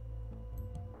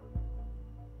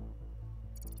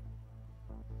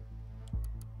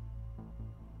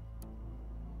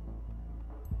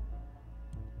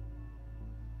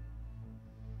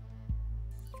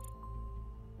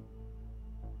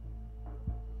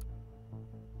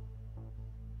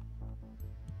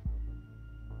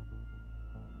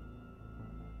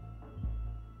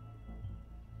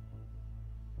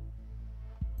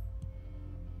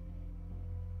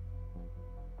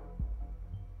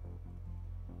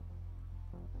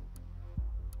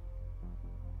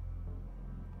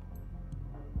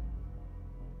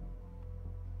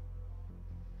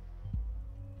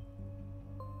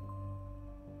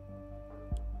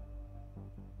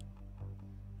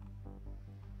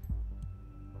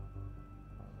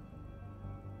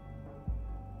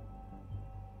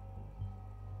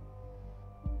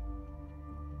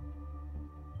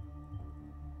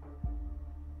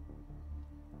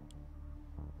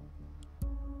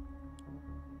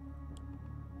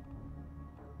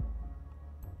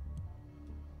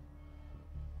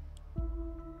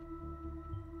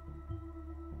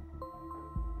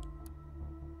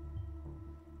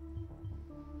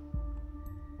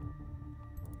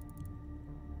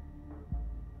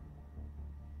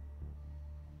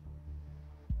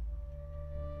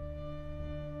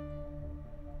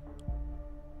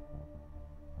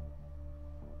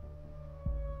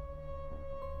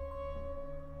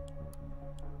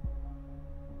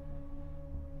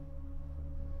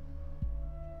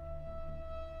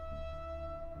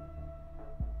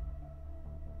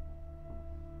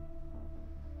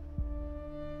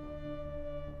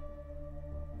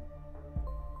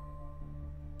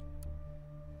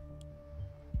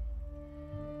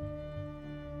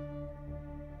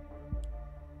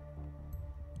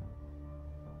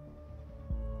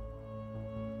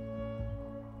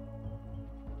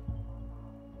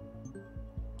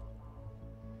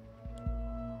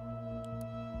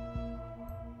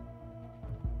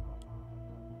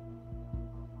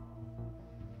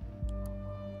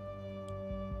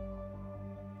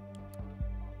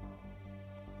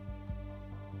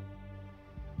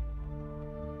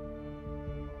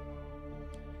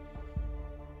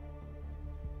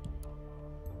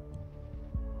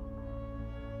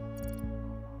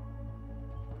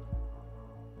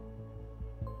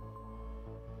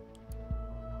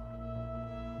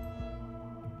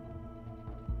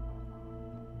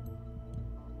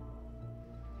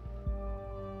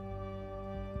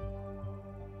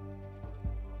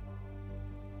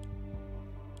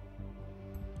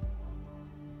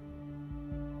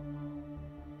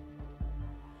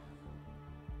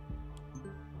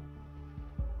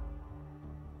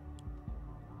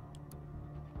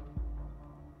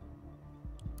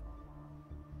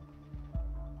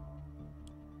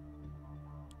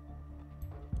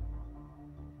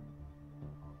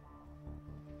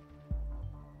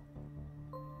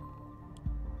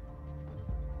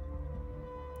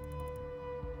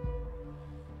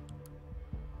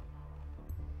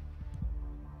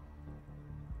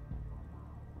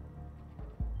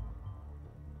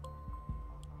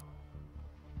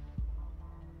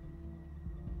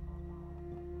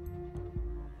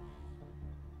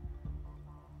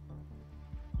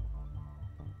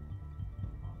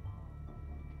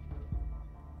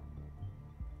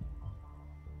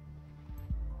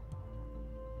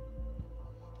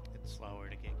 slower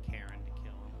to get Karen to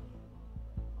kill him.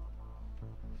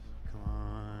 Come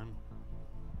on.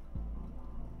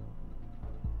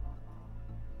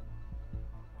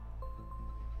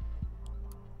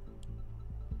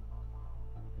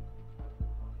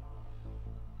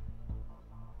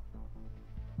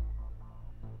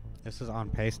 This is on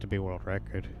pace to be world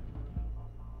record.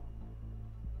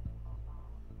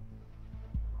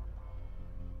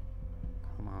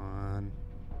 Come on.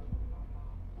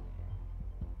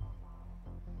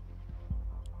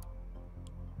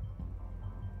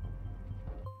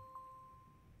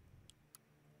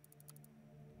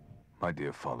 My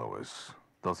dear followers,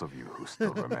 those of you who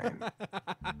still remain,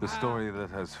 the story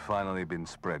that has finally been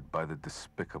spread by the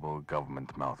despicable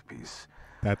government mouthpiece.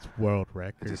 That's world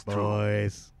record, It is true.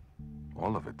 boys.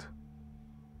 All of it.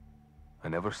 I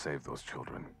never saved those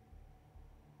children.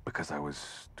 Because I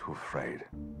was too afraid.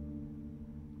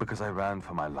 Because I ran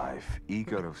for my life,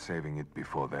 eager of saving it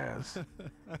before theirs.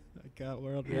 I got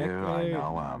world Here record. I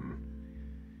now am.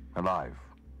 Alive.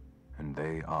 And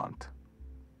they aren't.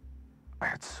 I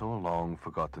had so long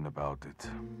forgotten about it.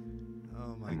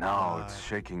 Oh my And now god. it's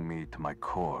shaking me to my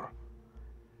core.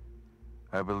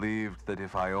 I believed that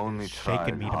if I only It's shaking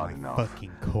tried me to hard my enough,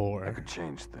 fucking core. I could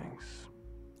change things.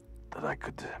 That I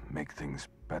could make things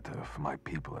better for my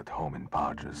people at home in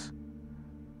Parges.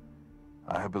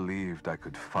 I believed I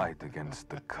could fight against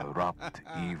the corrupt,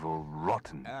 evil,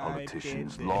 rotten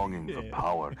politicians did longing for it.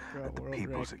 power Got at the world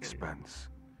people's record. expense.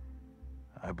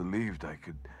 I believed I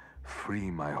could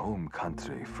free my home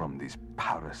country from these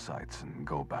parasites and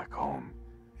go back home.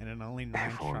 And in only 9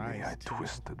 If only tries, I too.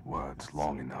 twisted words That's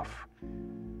long so enough.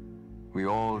 We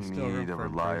all There's still room need a for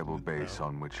reliable improvement, base though.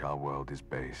 on which our world is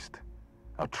based.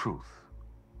 Our truth.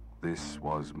 This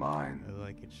was mine.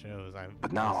 Like it shows,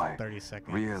 But now I 30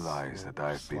 seconds realize that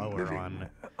I've been slower living on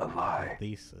a lie.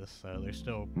 Thesis, so there's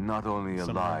still Not only a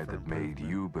some lie room for that made improvement.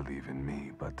 you believe in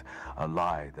me, but a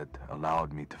lie that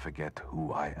allowed me to forget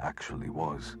who I actually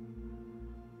was.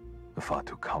 A far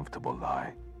too comfortable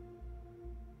lie.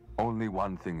 Only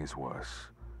one thing is worse.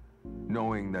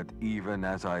 Knowing that even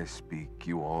as I speak,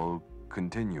 you all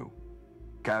continue.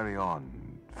 Carry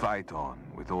on, fight on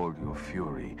with all your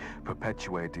fury,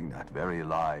 perpetuating that very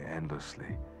lie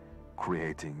endlessly,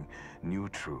 creating new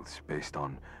truths based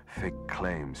on fake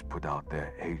claims put out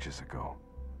there ages ago.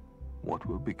 What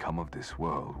will become of this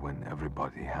world when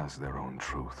everybody has their own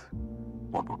truth?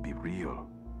 What will be real,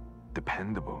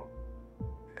 dependable?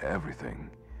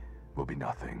 Everything will be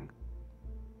nothing.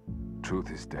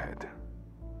 Truth is dead.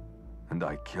 And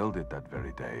I killed it that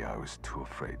very day. I was too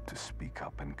afraid to speak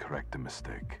up and correct a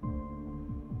mistake.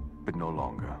 But no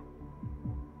longer.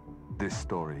 This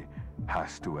story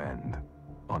has to end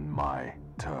on my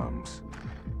terms.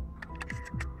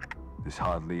 There's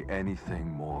hardly anything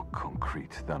more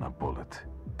concrete than a bullet.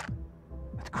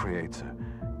 It creates a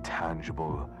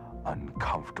tangible,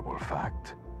 uncomfortable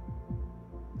fact.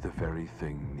 The very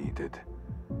thing needed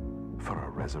for a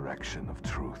resurrection of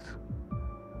truth.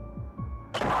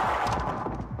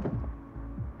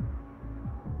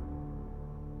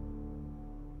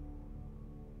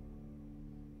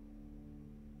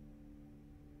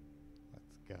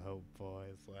 Let's go,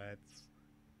 boys. Let's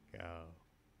go.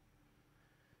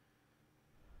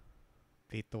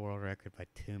 Beat the world record by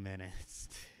 2 minutes,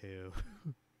 too.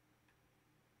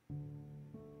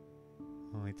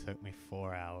 Only took me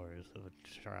 4 hours of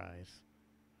tries.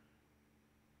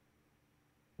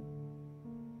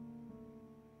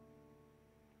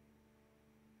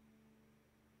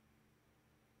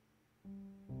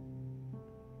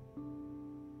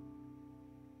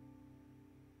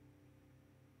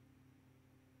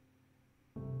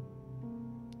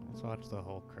 Let's watch the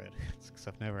whole credits, because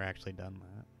I've never actually done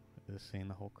that. I've just seen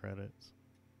the whole credits.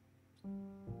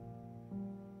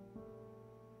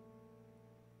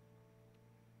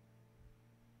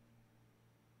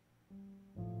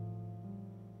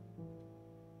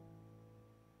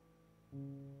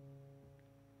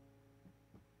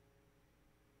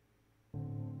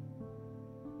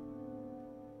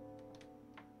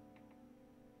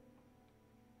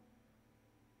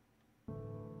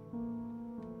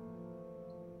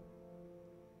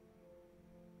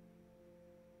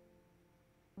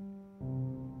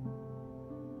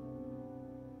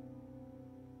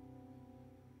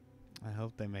 I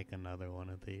hope they make another one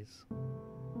of these.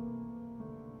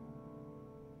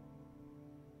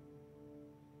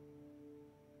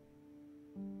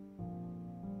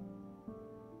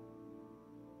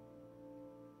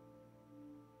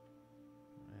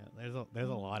 Yeah, there's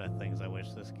a lot of things I wish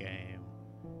this game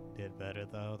did better,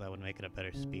 though, that would make it a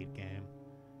better speed game.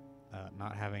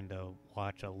 Not having to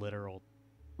watch a literal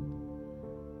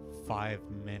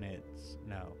 5 minutes,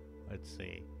 no, let's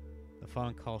see. The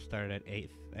phone call started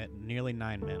at nearly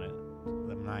 9 minutes,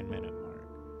 the 9-minute mark.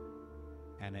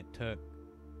 And it took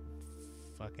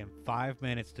fucking 5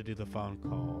 minutes to do the phone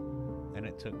call. And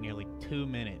it took nearly 2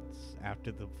 minutes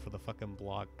for the fucking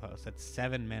blog post. That's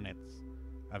 7 minutes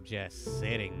of just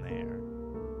sitting there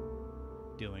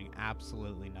doing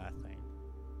absolutely nothing.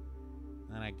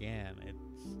 And again,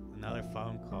 it's another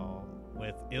phone call.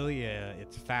 With Ilya,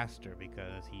 it's faster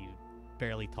because he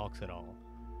barely talks at all.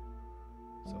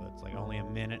 So it's like only a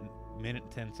minute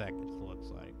and 10 seconds, it looks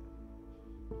like.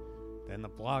 Then the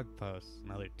blog post,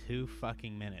 another 2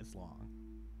 fucking minutes long.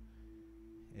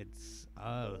 It's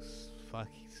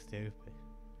fucking stupid.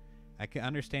 I can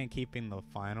understand keeping the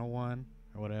final one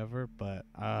or whatever, but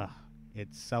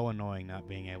it's so annoying not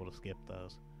being able to skip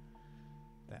those.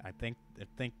 I think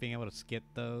being able to skip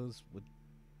those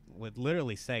would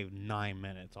literally save 9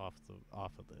 minutes off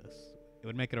of this. It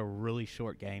would make it a really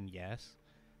short game, yes,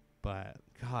 but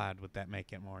God, would that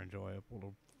make it more enjoyable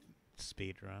to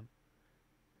speedrun?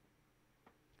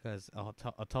 Because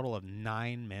a total of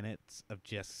 9 minutes of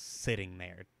just sitting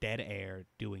there, dead air,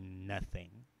 doing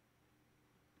nothing.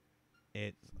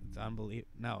 It's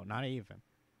unbelievable. No, not even.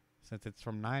 Since it's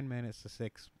from 9 minutes to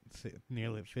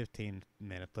nearly 15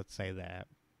 minutes, let's say that.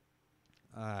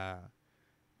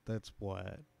 That's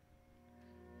what?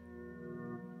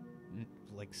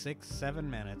 Like 6-7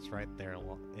 minutes right there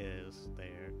is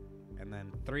there. And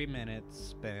then 3 minutes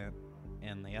spent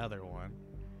in the other one.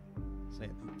 Say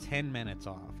 10 minutes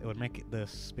off. It would make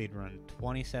this speed run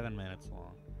 27 minutes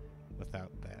long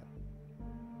without that.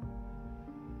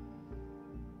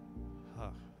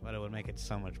 But it would make it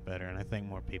so much better, and I think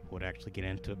more people would actually get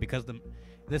into it because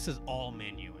this is all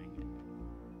menuing.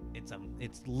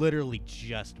 It's literally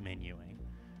just menuing.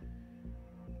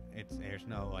 There's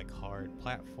no like hard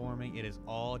platforming. It is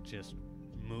all just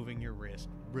moving your wrist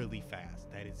really fast.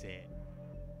 That is it.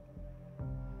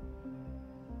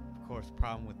 Of course, the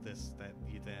problem with this that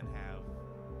you then have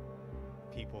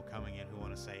people coming in who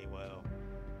want to say, well,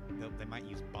 they might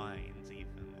use binds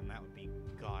even, and that would be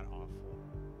god awful.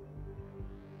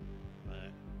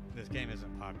 But this game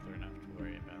isn't popular enough to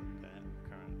worry about that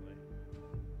currently.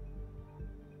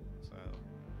 So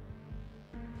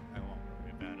I won't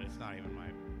worry about it. It's not even my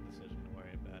decision to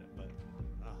worry about it, but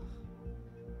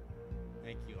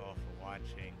thank you all for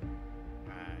watching.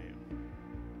 I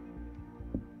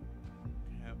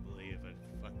can't believe I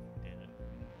fucking did it.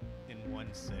 In one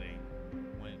sitting,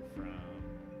 went from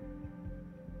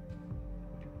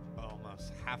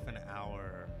almost half an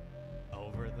hour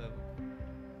over the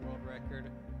world record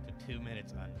to 2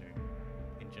 minutes under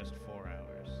in just 4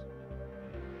 hours.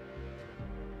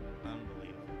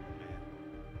 Unbelievable, man.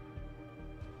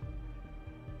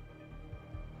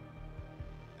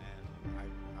 And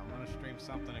I'm gonna stream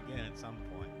something again at some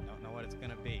point. Don't know what it's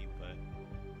gonna be, but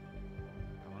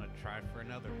I'm gonna try for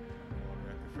another world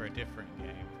record for a different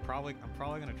game. I'm probably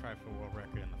gonna try for a world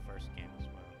record in the first game as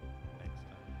well next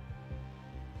time.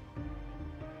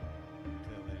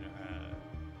 Until then,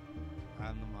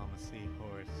 I'm the Mama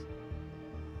Seahorse.